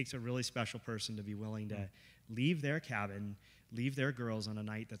it takes a really special person to be willing to leave their cabin, leave their girls on a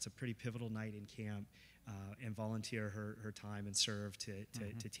night that's a pretty pivotal night in camp, and volunteer her time and serve to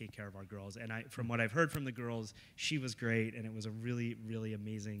take care of our girls. And from what I've heard from the girls, she was great, and it was a really, really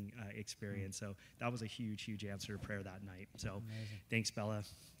amazing experience. So that was a huge, huge answer to prayer that night. So amazing. Thanks, Bella.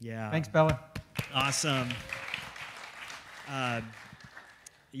 Yeah. Thanks, Bella. Awesome.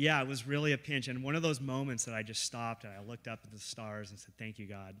 Yeah, it was really a pinch. And one of those moments that I just stopped and I looked up at the stars and said, "Thank you,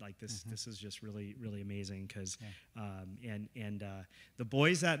 God. Like this is just really, really amazing." Because, the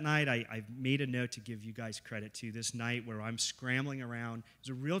boys that night, I made a note to give you guys credit to. This night where I'm scrambling around, it was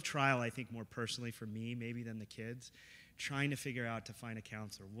a real trial, I think, more personally for me maybe than the kids, trying to figure out to find a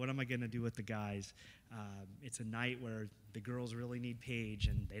counselor. What am I going to do with the guys? It's a night where the girls really need Paige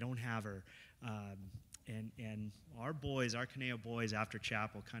and they don't have her. And our boys, our Caneo boys, after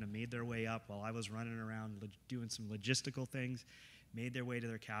chapel, kind of made their way up while I was running around doing some logistical things, made their way to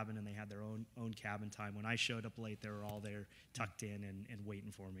their cabin, and they had their own cabin time. When I showed up late, they were all there tucked in and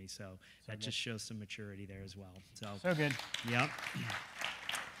waiting for me. So that just shows some maturity there as well. So good. Yep.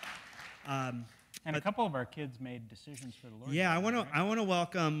 And a couple of our kids made decisions for the Lord. Yeah, I want to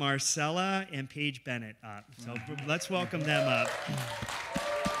welcome Marcella and Paige Bennett up. So let's welcome them up.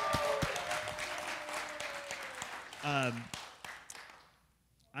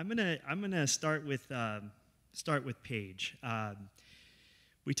 I'm gonna start with Paige.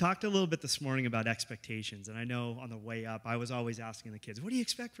 We talked a little bit this morning about expectations, and I know on the way up I was always asking the kids, "What do you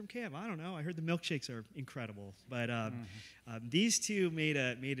expect from camp?" "I don't know. I heard the milkshakes are incredible." But these two made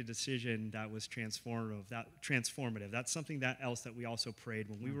a decision that was transformative. That's something else that we also prayed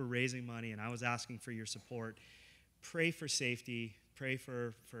when we were raising money, and I was asking for your support. Pray for safety. Pray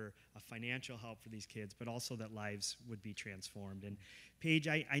for a financial help for these kids, but also that lives would be transformed. And Paige,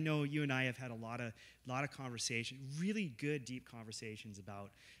 I know you and I have had a lot of conversation, really good, deep conversations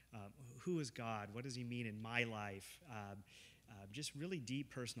about who is God, what does He mean in my life, just really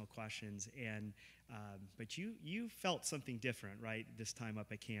deep personal questions. And but you felt something different, right? This time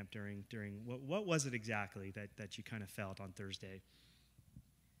up at camp during what was it exactly that you kind of felt on Thursday?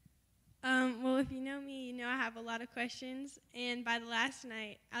 Well, if you know me, you know I have a lot of questions. And by the last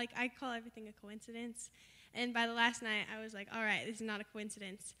night, I call everything a coincidence. And by the last night, I was like, all right, this is not a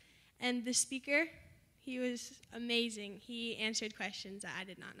coincidence. And the speaker, he was amazing. He answered questions that I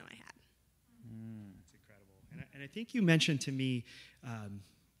did not know I had. That's incredible. And I think you mentioned to me,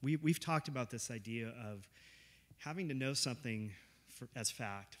 we've talked about this idea of having to know something as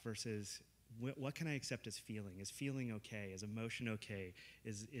fact versus what can I accept as feeling? Is feeling okay? Is emotion okay?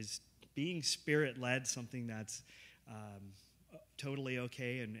 Is being spirit-led something that's totally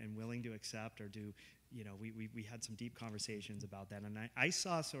okay and willing to accept? Or we had some deep conversations about that, and I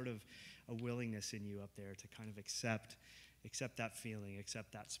saw sort of a willingness in you up there to kind of accept that feeling,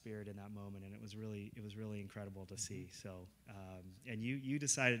 accept that spirit in that moment, and it was really incredible to see. So, and you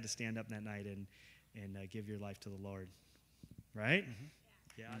decided to stand up that night and give your life to the Lord, right?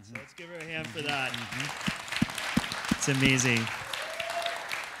 Yeah. So let's give her a hand for that. It's amazing.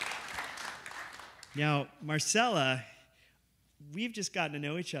 Now, Marcella, we've just gotten to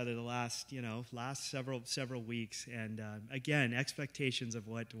know each other the last several weeks, and again, expectations of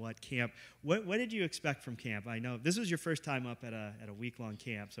what camp. What did you expect from camp? I know this was your first time up at a week-long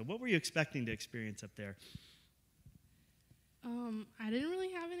camp, so what were you expecting to experience up there? I didn't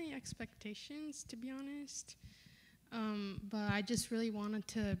really have any expectations, to be honest, but I just really wanted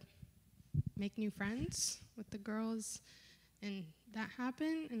to make new friends with the girls, and that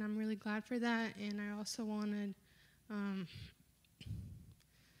happened, and I'm really glad for that. And I also wanted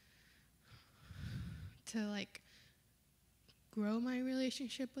to like grow my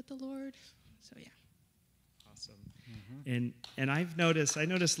relationship with the Lord. So yeah. Awesome. And I noticed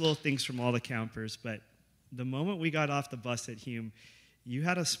little things from all the campers, but the moment we got off the bus at Hume, you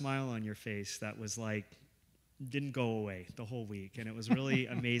had a smile on your face that was like didn't go away the whole week, and it was really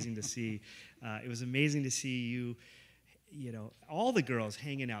amazing to see. It was amazing to see you know, all the girls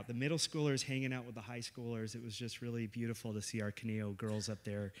hanging out, the middle schoolers hanging out with the high schoolers. It was just really beautiful to see our Caneo girls up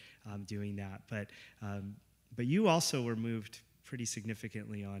there doing that. But you also were moved pretty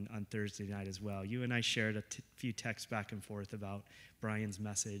significantly on Thursday night as well. You and I shared a few texts back and forth about Brian's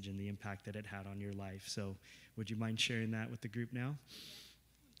message and the impact that it had on your life. So would you mind sharing that with the group now?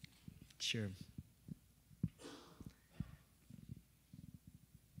 Sure.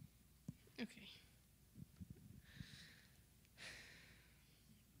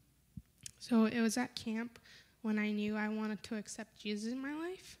 So it was at camp when I knew I wanted to accept Jesus in my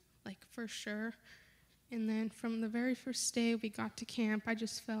life, like for sure. And then from the very first day we got to camp, I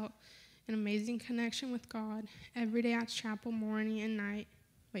just felt an amazing connection with God. Every day at chapel, morning and night.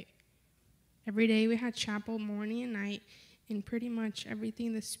 Every day we had chapel, morning and night, and pretty much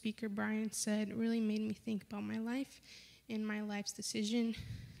everything the speaker, Brian, said really made me think about my life and my life's decision.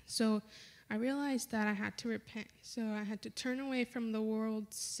 So I realized that I had to repent. So I had to turn away from the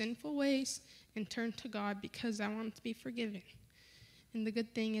world's sinful ways and turn to God because I wanted to be forgiven. And the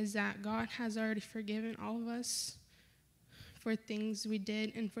good thing is that God has already forgiven all of us for things we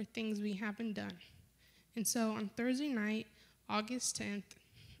did and for things we haven't done. And so on Thursday night, August 10th,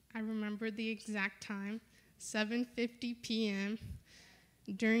 I remember the exact time, 7:50 p.m.,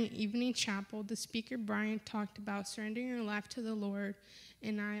 during evening chapel, the speaker, Brian, talked about surrendering your life to the Lord,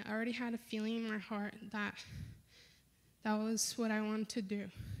 and I already had a feeling in my heart that that was what I wanted to do,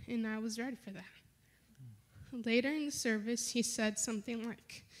 and I was ready for that. Later in the service, he said something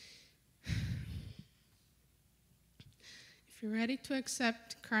like, if you're ready to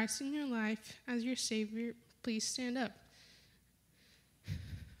accept Christ in your life as your Savior, please stand up.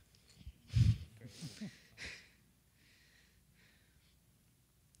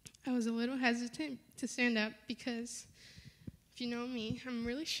 I was a little hesitant to stand up because, if you know me, I'm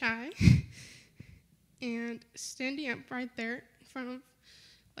really shy. And standing up right there in front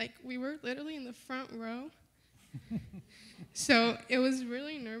of, we were literally in the front row. So it was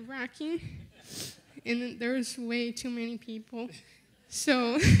really nerve-wracking. And then there was way too many people.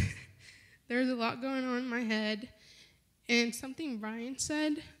 So there was a lot going on in my head. And something Brian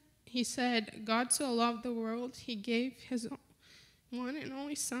said, he said, God so loved the world, he gave his one and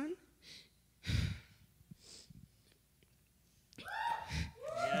only Son.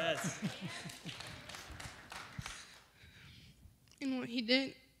 Yes. And what he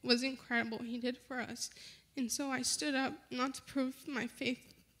did was incredible. He did it for us. And so I stood up, not to prove my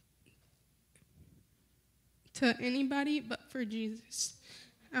faith to anybody, but for Jesus.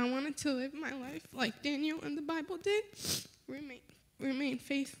 I wanted to live my life like Daniel in the Bible did, remain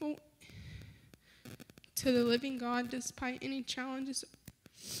faithful to the living God despite any challenges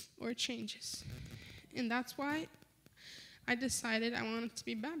or changes. And that's why I decided I wanted to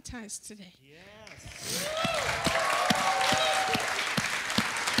be baptized today. Yes.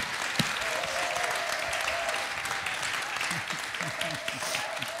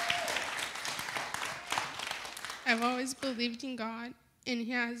 I've always believed in God, and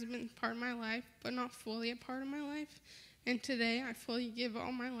he has been part of my life, but not fully a part of my life. And today I fully give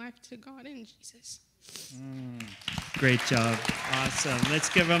all my life to God and Jesus. Great job. Awesome. Let's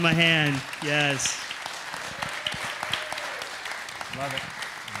give him a hand. Yes. Love it.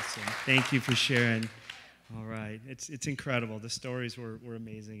 Awesome. Thank you for sharing. All right. It's incredible. The stories were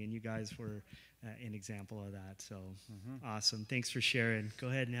amazing, and you guys were an example of that. So awesome. Thanks for sharing. Go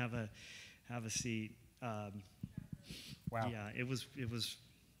ahead and have a seat. Wow. Yeah, it was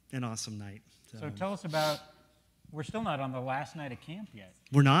an awesome night. So tell us about, we're still not on the last night of camp yet.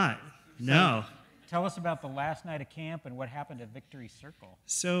 We're not. No. So tell us about the last night of camp and what happened at Victory Circle.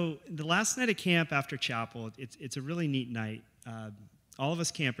 So the last night of camp after chapel, it's a really neat night. All of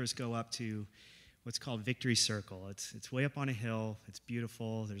us campers go up to what's called Victory Circle. It's way up on a hill. It's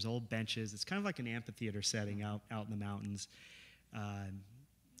beautiful. There's old benches. It's kind of like an amphitheater setting out in the mountains.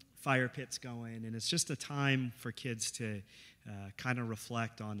 Fire pits going, and it's just a time for kids to kind of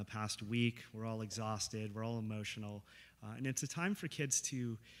reflect on the past week. We're all exhausted. We're all emotional. And it's a time for kids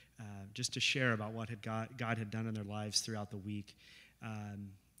to just to share about what God had done in their lives throughout the week.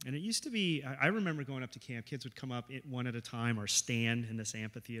 And it used to be, I remember going up to camp, kids would come up one at a time or stand in this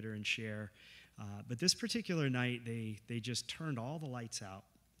amphitheater and share. But this particular night, they just turned all the lights out.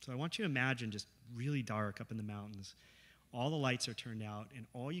 So I want you to imagine just really dark up in the mountains. All the lights are turned out, and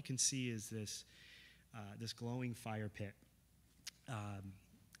all you can see is this glowing fire pit.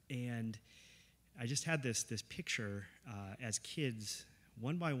 And I just had this picture as kids,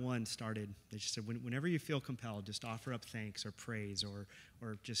 one by one started, they just said, whenever you feel compelled, just offer up thanks or praise or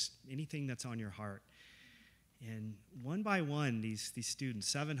just anything that's on your heart. And one by one, these students,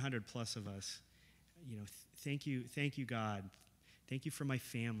 700 plus of us, thank you, God. Thank you for my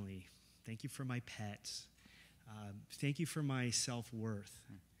family. Thank you for my pets. Thank you for my self-worth.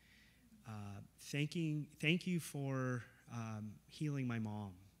 Thank you for healing my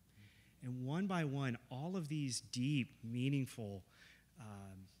mom. And one by one, all of these deep, meaningful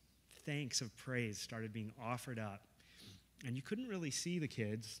thanks of praise started being offered up. And you couldn't really see the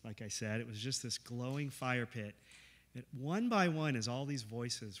kids, like I said. It was just this glowing fire pit. And one by one, as all these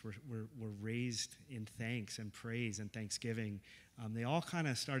voices were raised in thanks and praise and thanksgiving, they all kind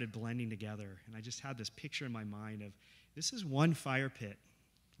of started blending together. And I just had this picture in my mind of, this is one fire pit,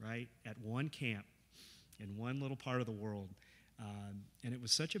 right, at one camp in one little part of the world. And it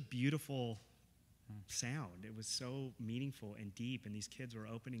was such a beautiful sound. It was so meaningful and deep, and these kids were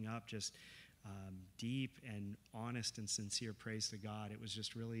opening up just deep and honest and sincere praise to God. It was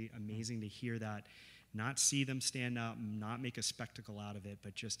just really amazing to hear that, not see them stand up, not make a spectacle out of it,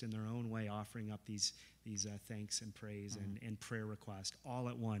 but just in their own way offering up these thanks and praise and prayer requests all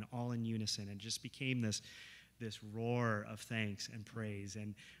at one, all in unison. And it just became this roar of thanks and praise.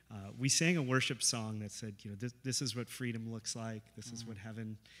 And we sang a worship song that said, this is what freedom looks like. This is what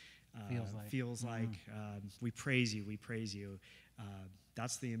heaven feels like. We praise you. We praise you.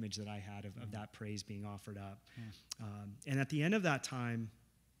 That's the image that I had of that praise being offered up. And at the end of that time,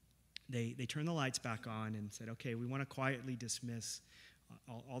 they turned the lights back on and said, okay, we want to quietly dismiss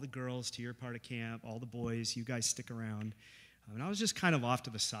all the girls to your part of camp, all the boys, you guys stick around. And I was just kind of off to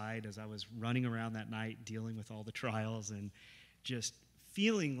the side as I was running around that night dealing with all the trials and just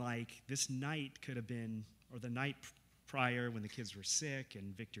feeling like this night could have been, or the night prior when the kids were sick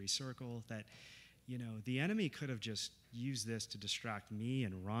and Victory Circle, that the enemy could have just used this to distract me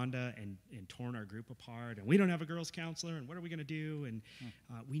and Rhonda and torn our group apart. And we don't have a girls' counselor, and what are we going to do? And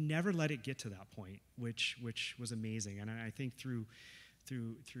we never let it get to that point, which was amazing. And I think through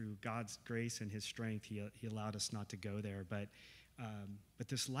God's grace and His strength, He allowed us not to go there. But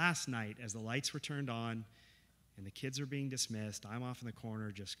this last night, as the lights were turned on and the kids are being dismissed, I'm off in the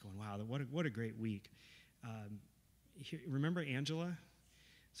corner just going, wow, what a great week. Remember Angela?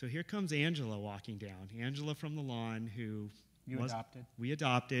 So here comes Angela walking down. Angela from the lawn, who we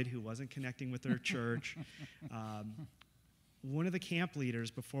adopted, who wasn't connecting with her church. One of the camp leaders,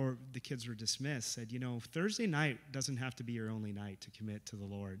 before the kids were dismissed, said, Thursday night doesn't have to be your only night to commit to the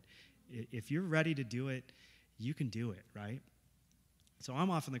Lord. If you're ready to do it, you can do it, right? So I'm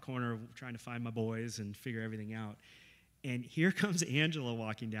off in the corner trying to find my boys and figure everything out. And here comes Angela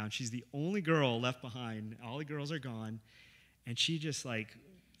walking down. She's the only girl left behind. All the girls are gone. And she just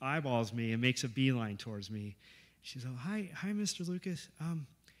eyeballs me and makes a beeline towards me. She's like, hi, Mr. Lucas.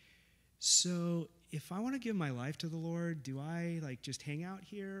 So if I want to give my life to the Lord, do I just hang out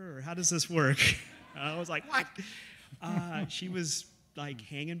here, or how does this work? I was like, what? She was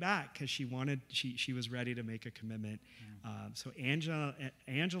hanging back because she was ready to make a commitment. So Angela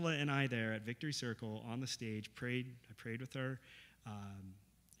and I there at Victory Circle on the stage I prayed with her.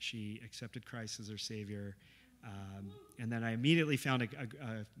 She accepted Christ as her Savior. And then I immediately found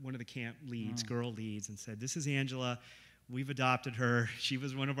one of the camp leads, girl leads, and said, this is Angela. We've adopted her. She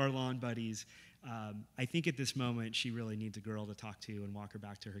was one of our lawn buddies. I think at this moment she really needs a girl to talk to and walk her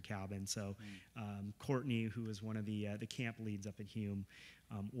back to her cabin. So Courtney, who was one of the camp leads up at Hume,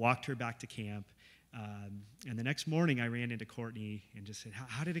 walked her back to camp. And the next morning I ran into Courtney and just said,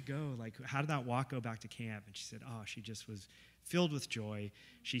 how did it go? How did that walk go back to camp? And she said, she just was filled with joy.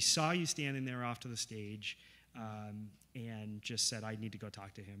 She saw you standing there off to the stage. And just said, I need to go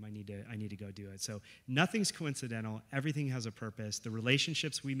talk to him. I need to go do it. So nothing's coincidental. Everything has a purpose. The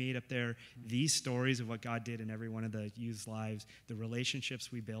relationships we made up there, these stories of what God did in every one of the youth's lives, the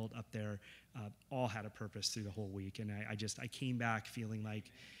relationships we built up there, all had a purpose through the whole week. And I came back feeling like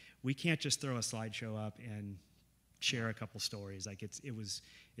we can't just throw a slideshow up and share a couple stories. Like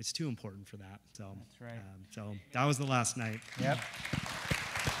it's too important for that. So that's right. So that was the last night. Yep.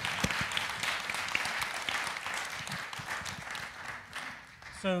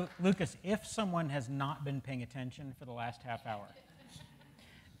 So Lucas, if someone has not been paying attention for the last half hour,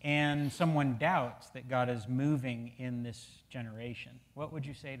 and someone doubts that God is moving in this generation, what would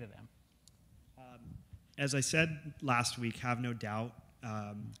you say to them? As I said last week, have no doubt.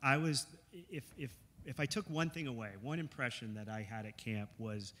 If I took one thing away, one impression that I had at camp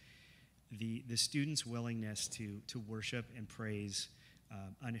was the students' willingness to worship and praise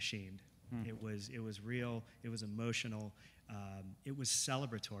unashamed. It was real. It was emotional. It was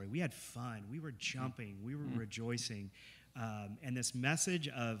celebratory. We had fun. We were jumping. We were rejoicing. And this message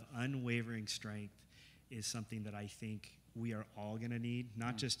of unwavering strength is something that I think we are all going to need,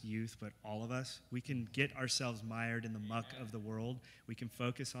 not just youth, but all of us. We can get ourselves mired in the muck of the world. We can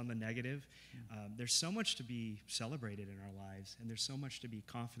focus on the negative. There's so much to be celebrated in our lives, and there's so much to be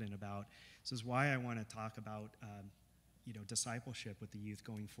confident about. This is why I want to talk about discipleship with the youth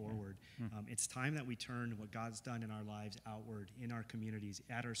going forward. It's time that we turn what God's done in our lives outward, in our communities,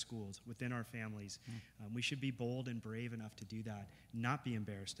 at our schools, within our families. We should be bold and brave enough to do that, not be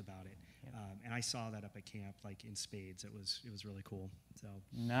embarrassed about it. And I saw that up at camp, like in spades. It was really cool. So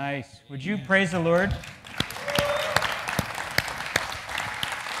nice. Would you praise the Lord?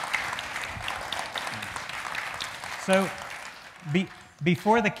 So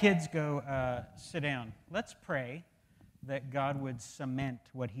before the kids go sit down, let's pray that God would cement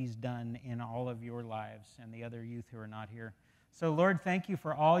what he's done in all of your lives and the other youth who are not here. So, Lord, thank you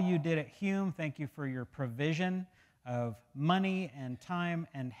for all you did at Hume. Thank you for your provision of money and time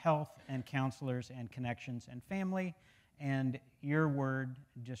and health and counselors and connections and family and your word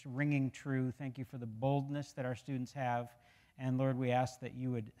just ringing true. Thank you for the boldness that our students have. And, Lord, we ask that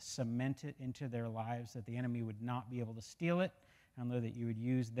you would cement it into their lives, that the enemy would not be able to steal it, and, Lord, that you would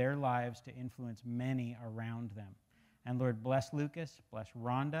use their lives to influence many around them. And Lord, bless Lucas, bless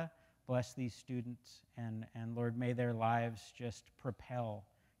Rhonda, bless these students, and Lord, may their lives just propel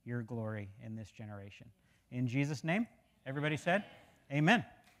your glory in this generation. In Jesus' name, everybody said, amen.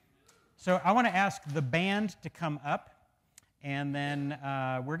 So I want to ask the band to come up, and then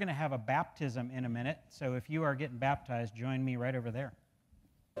we're going to have a baptism in a minute. So if you are getting baptized, join me right over there.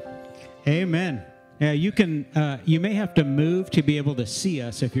 Amen. Yeah, you may have to move to be able to see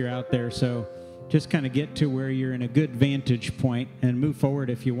us if you're out there, so just kind of get to where you're in a good vantage point and move forward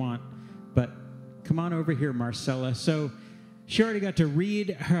if you want. But come on over here, Marcella. So she already got to read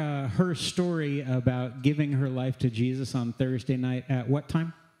her story about giving her life to Jesus on Thursday night at what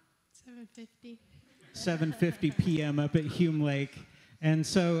time? 7:50. 7:50 p.m. up at Hume Lake. And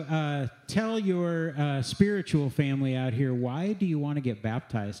so tell your spiritual family out here, why do you want to get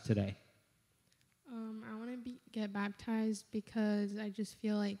baptized today? I want to get baptized because I just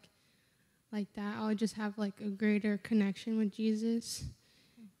feel like that I'll just have like a greater connection with Jesus.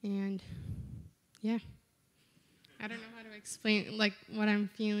 And yeah, I don't know how to explain like what I'm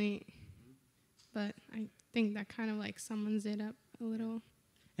feeling, but I think that kind of like summons it up a little.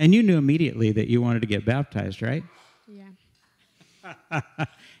 And you knew immediately that you wanted to get baptized, right? Yeah.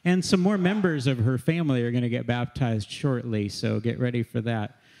 And some more members of her family are going to get baptized shortly, so get ready for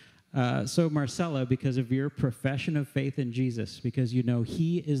that. So Marcella, because of your profession of faith in Jesus, because you know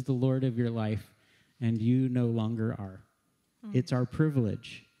he is the Lord of your life and you no longer are, it's our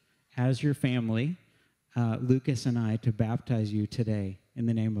privilege as your family, Lucas and I, to baptize you today in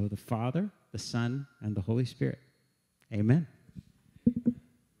the name of the Father, the Son, and the Holy Spirit. Amen.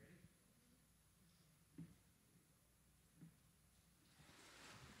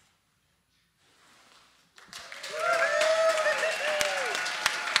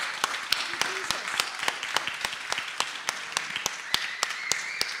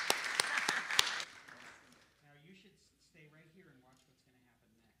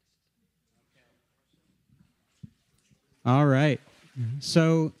 All right.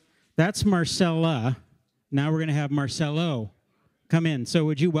 So that's Marcella. Now we're going to have Marcelo come in. So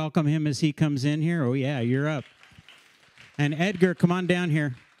would you welcome him as he comes in here? Oh, yeah, you're up. And Edgar, come on down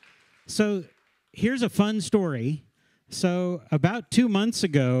here. So here's a fun story. So about 2 months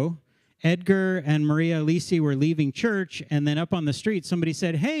ago, Edgar and Maria Alici were leaving church, and then up on the street, somebody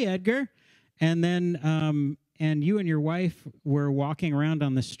said, "Hey, Edgar." And then and you and your wife were walking around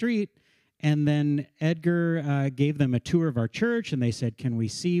on the street, and then Edgar gave them a tour of our church, and they said, "Can we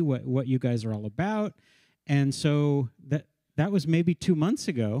see what you guys are all about?" And so that was maybe 2 months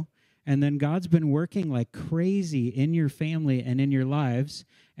ago, and then God's been working like crazy in your family and in your lives,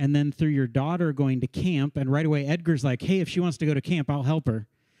 and then through your daughter going to camp, and right away Edgar's like, "Hey, if she wants to go to camp, I'll help her."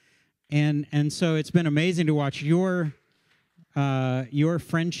 And so it's been amazing to watch your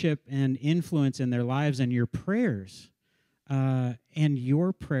friendship and influence in their lives, and your prayers, and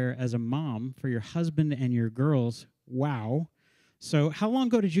your prayer as a mom for your husband and your girls. Wow. So how long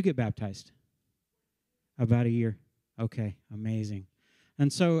ago did you get baptized? About a year. Okay, amazing.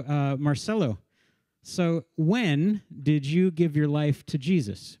 And so, Marcelo, so when did you give your life to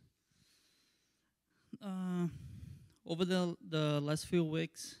Jesus? Over the last few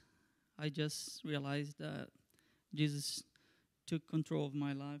weeks, I just realized that Jesus took control of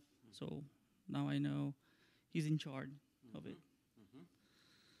my life. So now I know he's in charge of it.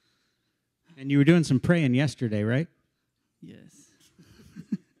 And you were doing some praying yesterday, right? Yes.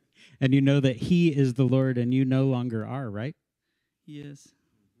 And you know that he is the Lord and you no longer are, right? Yes.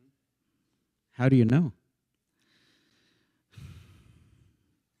 How do you know?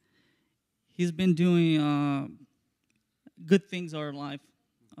 He's been doing good things in our life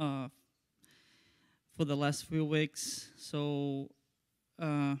for the last few weeks. So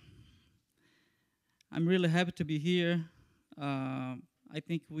I'm really happy to be here. I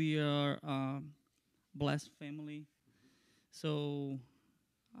think we are a blessed family. So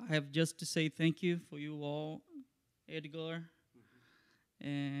I have just to say thank you for you all, Edgar,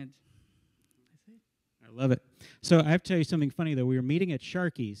 and I love it. So I have to tell you something funny, though. We were meeting at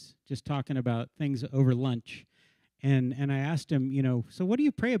Sharky's, just talking about things over lunch, and I asked him, so what do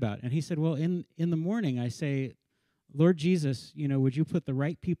you pray about? And he said, well, in the morning I say, Lord Jesus, would you put the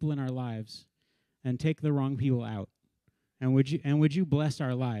right people in our lives and take the wrong people out? And would you bless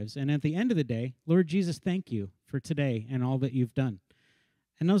our lives? And at the end of the day, Lord Jesus, thank you for today and all that you've done.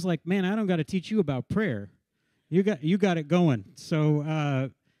 And I was like, man, I don't got to teach you about prayer. You got it going. So,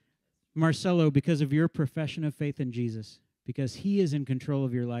 Marcelo, because of your profession of faith in Jesus, because he is in control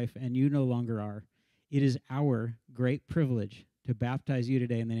of your life and you no longer are, it is our great privilege to baptize you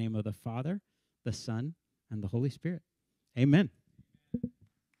today in the name of the Father, the Son, and the Holy Spirit. Amen.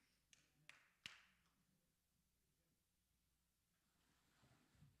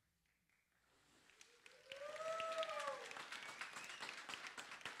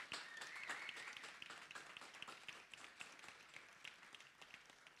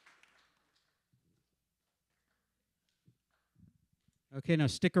 Okay, now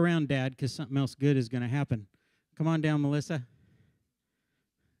stick around, Dad, because something else good is going to happen. Come on down, Melissa.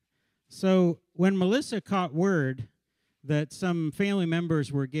 So when Melissa caught word that some family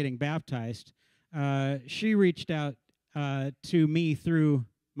members were getting baptized, she reached out to me through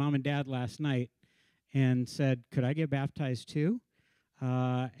Mom and Dad last night and said, could I get baptized too?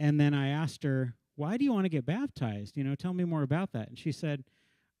 And then I asked her, why do you want to get baptized? Tell me more about that. And she said,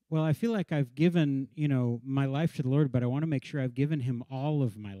 well, I feel like I've given, my life to the Lord, but I want to make sure I've given him all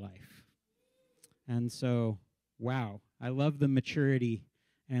of my life. And so, wow, I love the maturity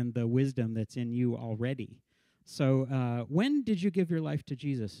and the wisdom that's in you already. So when did you give your life to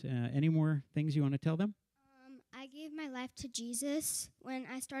Jesus? Any more things you want to tell them? I gave my life to Jesus when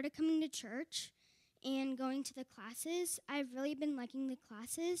I started coming to church and going to the classes. I've really been liking the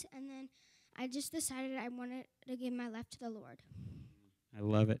classes, and then I just decided I wanted to give my life to the Lord. I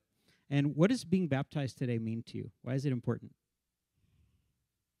love it. And what does being baptized today mean to you? Why is it important?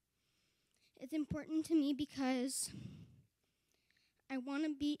 It's important to me because I want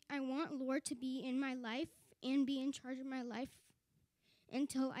Lord to be in my life and be in charge of my life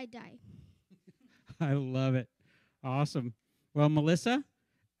until I die. I love it. Awesome. Well, Melissa,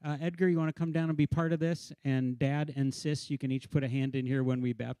 Edgar, you want to come down and be part of this? And Dad and Sis, you can each put a hand in here when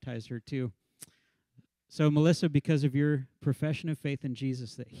we baptize her too. So, Melissa, because of your profession of faith in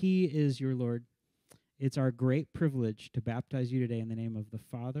Jesus, that he is your Lord, it's our great privilege to baptize you today in the name of the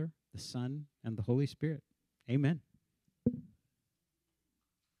Father, the Son, and the Holy Spirit. Amen.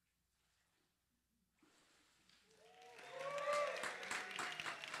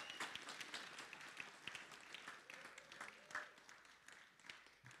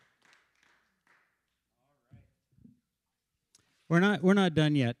 We're not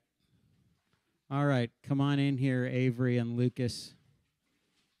done yet. All right, come on in here, Avery and Lucas.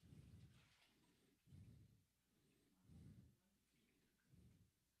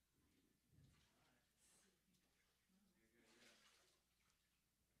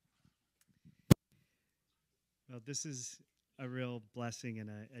 Well, this is a real blessing and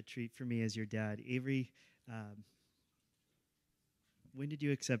a treat for me as your dad. Avery, when did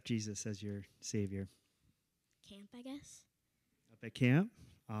you accept Jesus as your Savior? Camp, I guess. Up at camp?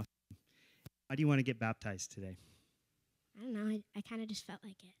 Awesome. Why do you want to get baptized today? I don't know. I kind of just felt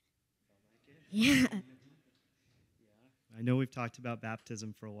like it. Yeah. I know we've talked about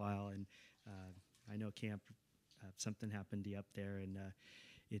baptism for a while, and I know camp, something happened to you up there, and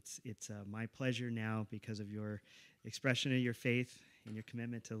it's my pleasure now, because of your expression of your faith and your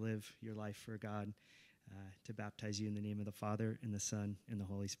commitment to live your life for God, to baptize you in the name of the Father and the Son and the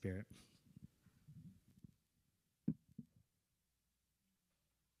Holy Spirit.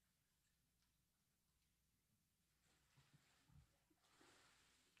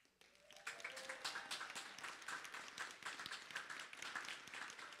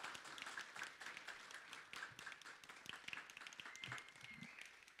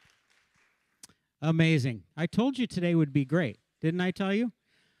 Amazing. I told you today would be great. Didn't I tell you?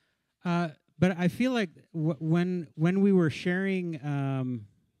 But I feel like when we were sharing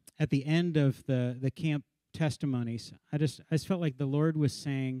at the end of the camp testimonies, I just felt like the Lord was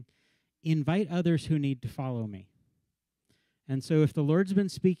saying, invite others who need to follow me. And so if the Lord's been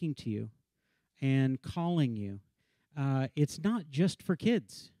speaking to you and calling you, it's not just for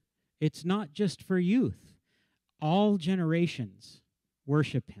kids. It's not just for youth. All generations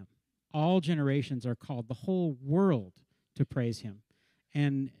worship him. All generations are called, the whole world, to praise him.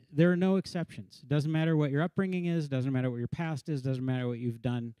 And there are no exceptions. It doesn't matter what your upbringing is, doesn't matter what your past is, doesn't matter what you've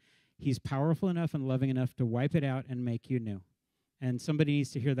done. He's powerful enough and loving enough to wipe it out and make you new. And somebody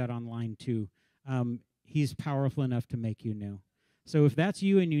needs to hear that online too. He's powerful enough to make you new. So if that's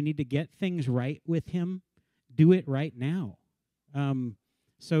you and you need to get things right with him, do it right now.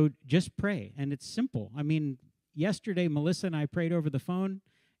 So just pray. And it's simple. I mean, yesterday, Melissa and I prayed over the phone,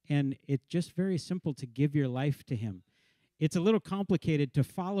 and it's just very simple to give your life to him. It's a little complicated to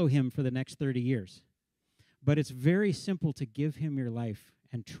follow him for the next 30 years. But it's very simple to give him your life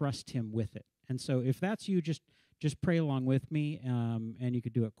and trust him with it. And so if that's you, just pray along with me, and you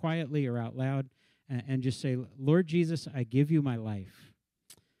could do it quietly or out loud, and just say, Lord Jesus, I give you my life.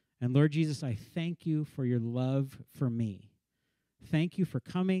 And Lord Jesus, I thank you for your love for me. Thank you for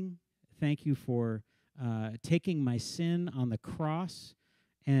coming. Thank you for taking my sin on the cross.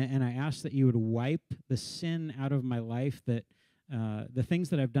 And I ask that you would wipe the sin out of my life, that the things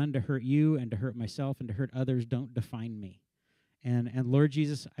that I've done to hurt you and to hurt myself and to hurt others don't define me. And Lord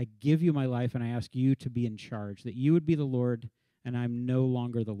Jesus, I give you my life, and I ask you to be in charge, that you would be the Lord, and I'm no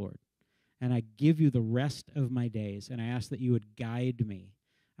longer the Lord. And I give you the rest of my days, and I ask that you would guide me.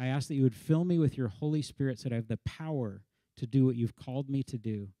 I ask that you would fill me with your Holy Spirit so that I have the power to do what you've called me to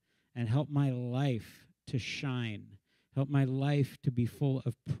do, and help my life to shine. Help my life to be full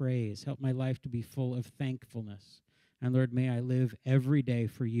of praise. Help my life to be full of thankfulness. And Lord, may I live every day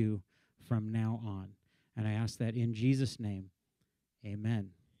for you from now on. And I ask that in Jesus' name, amen.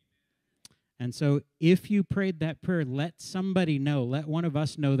 And so if you prayed that prayer, let somebody know. Let one of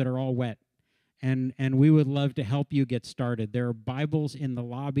us know that are all wet. And we would love to help you get started. There are Bibles in the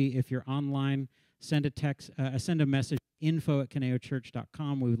lobby. If you're online, send a text, send a message,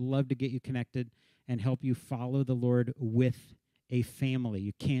 info@caneochurch.com. We would love to get you connected and help you follow the Lord with a family.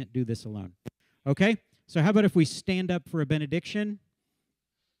 You can't do this alone. Okay? So how about if we stand up for a benediction?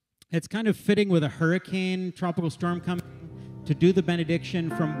 It's kind of fitting with a hurricane, tropical storm coming, to do the benediction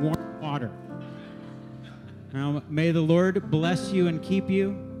from warm water. Now, may the Lord bless you and keep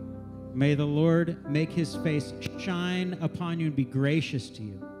you. May the Lord make his face shine upon you and be gracious to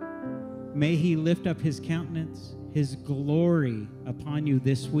you. May he lift up his countenance, his glory upon you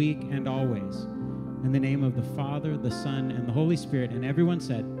this week and always. In the name of the Father, the Son, and the Holy Spirit. And everyone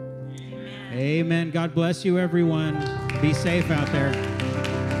said, amen. God bless you, everyone. Be safe out there.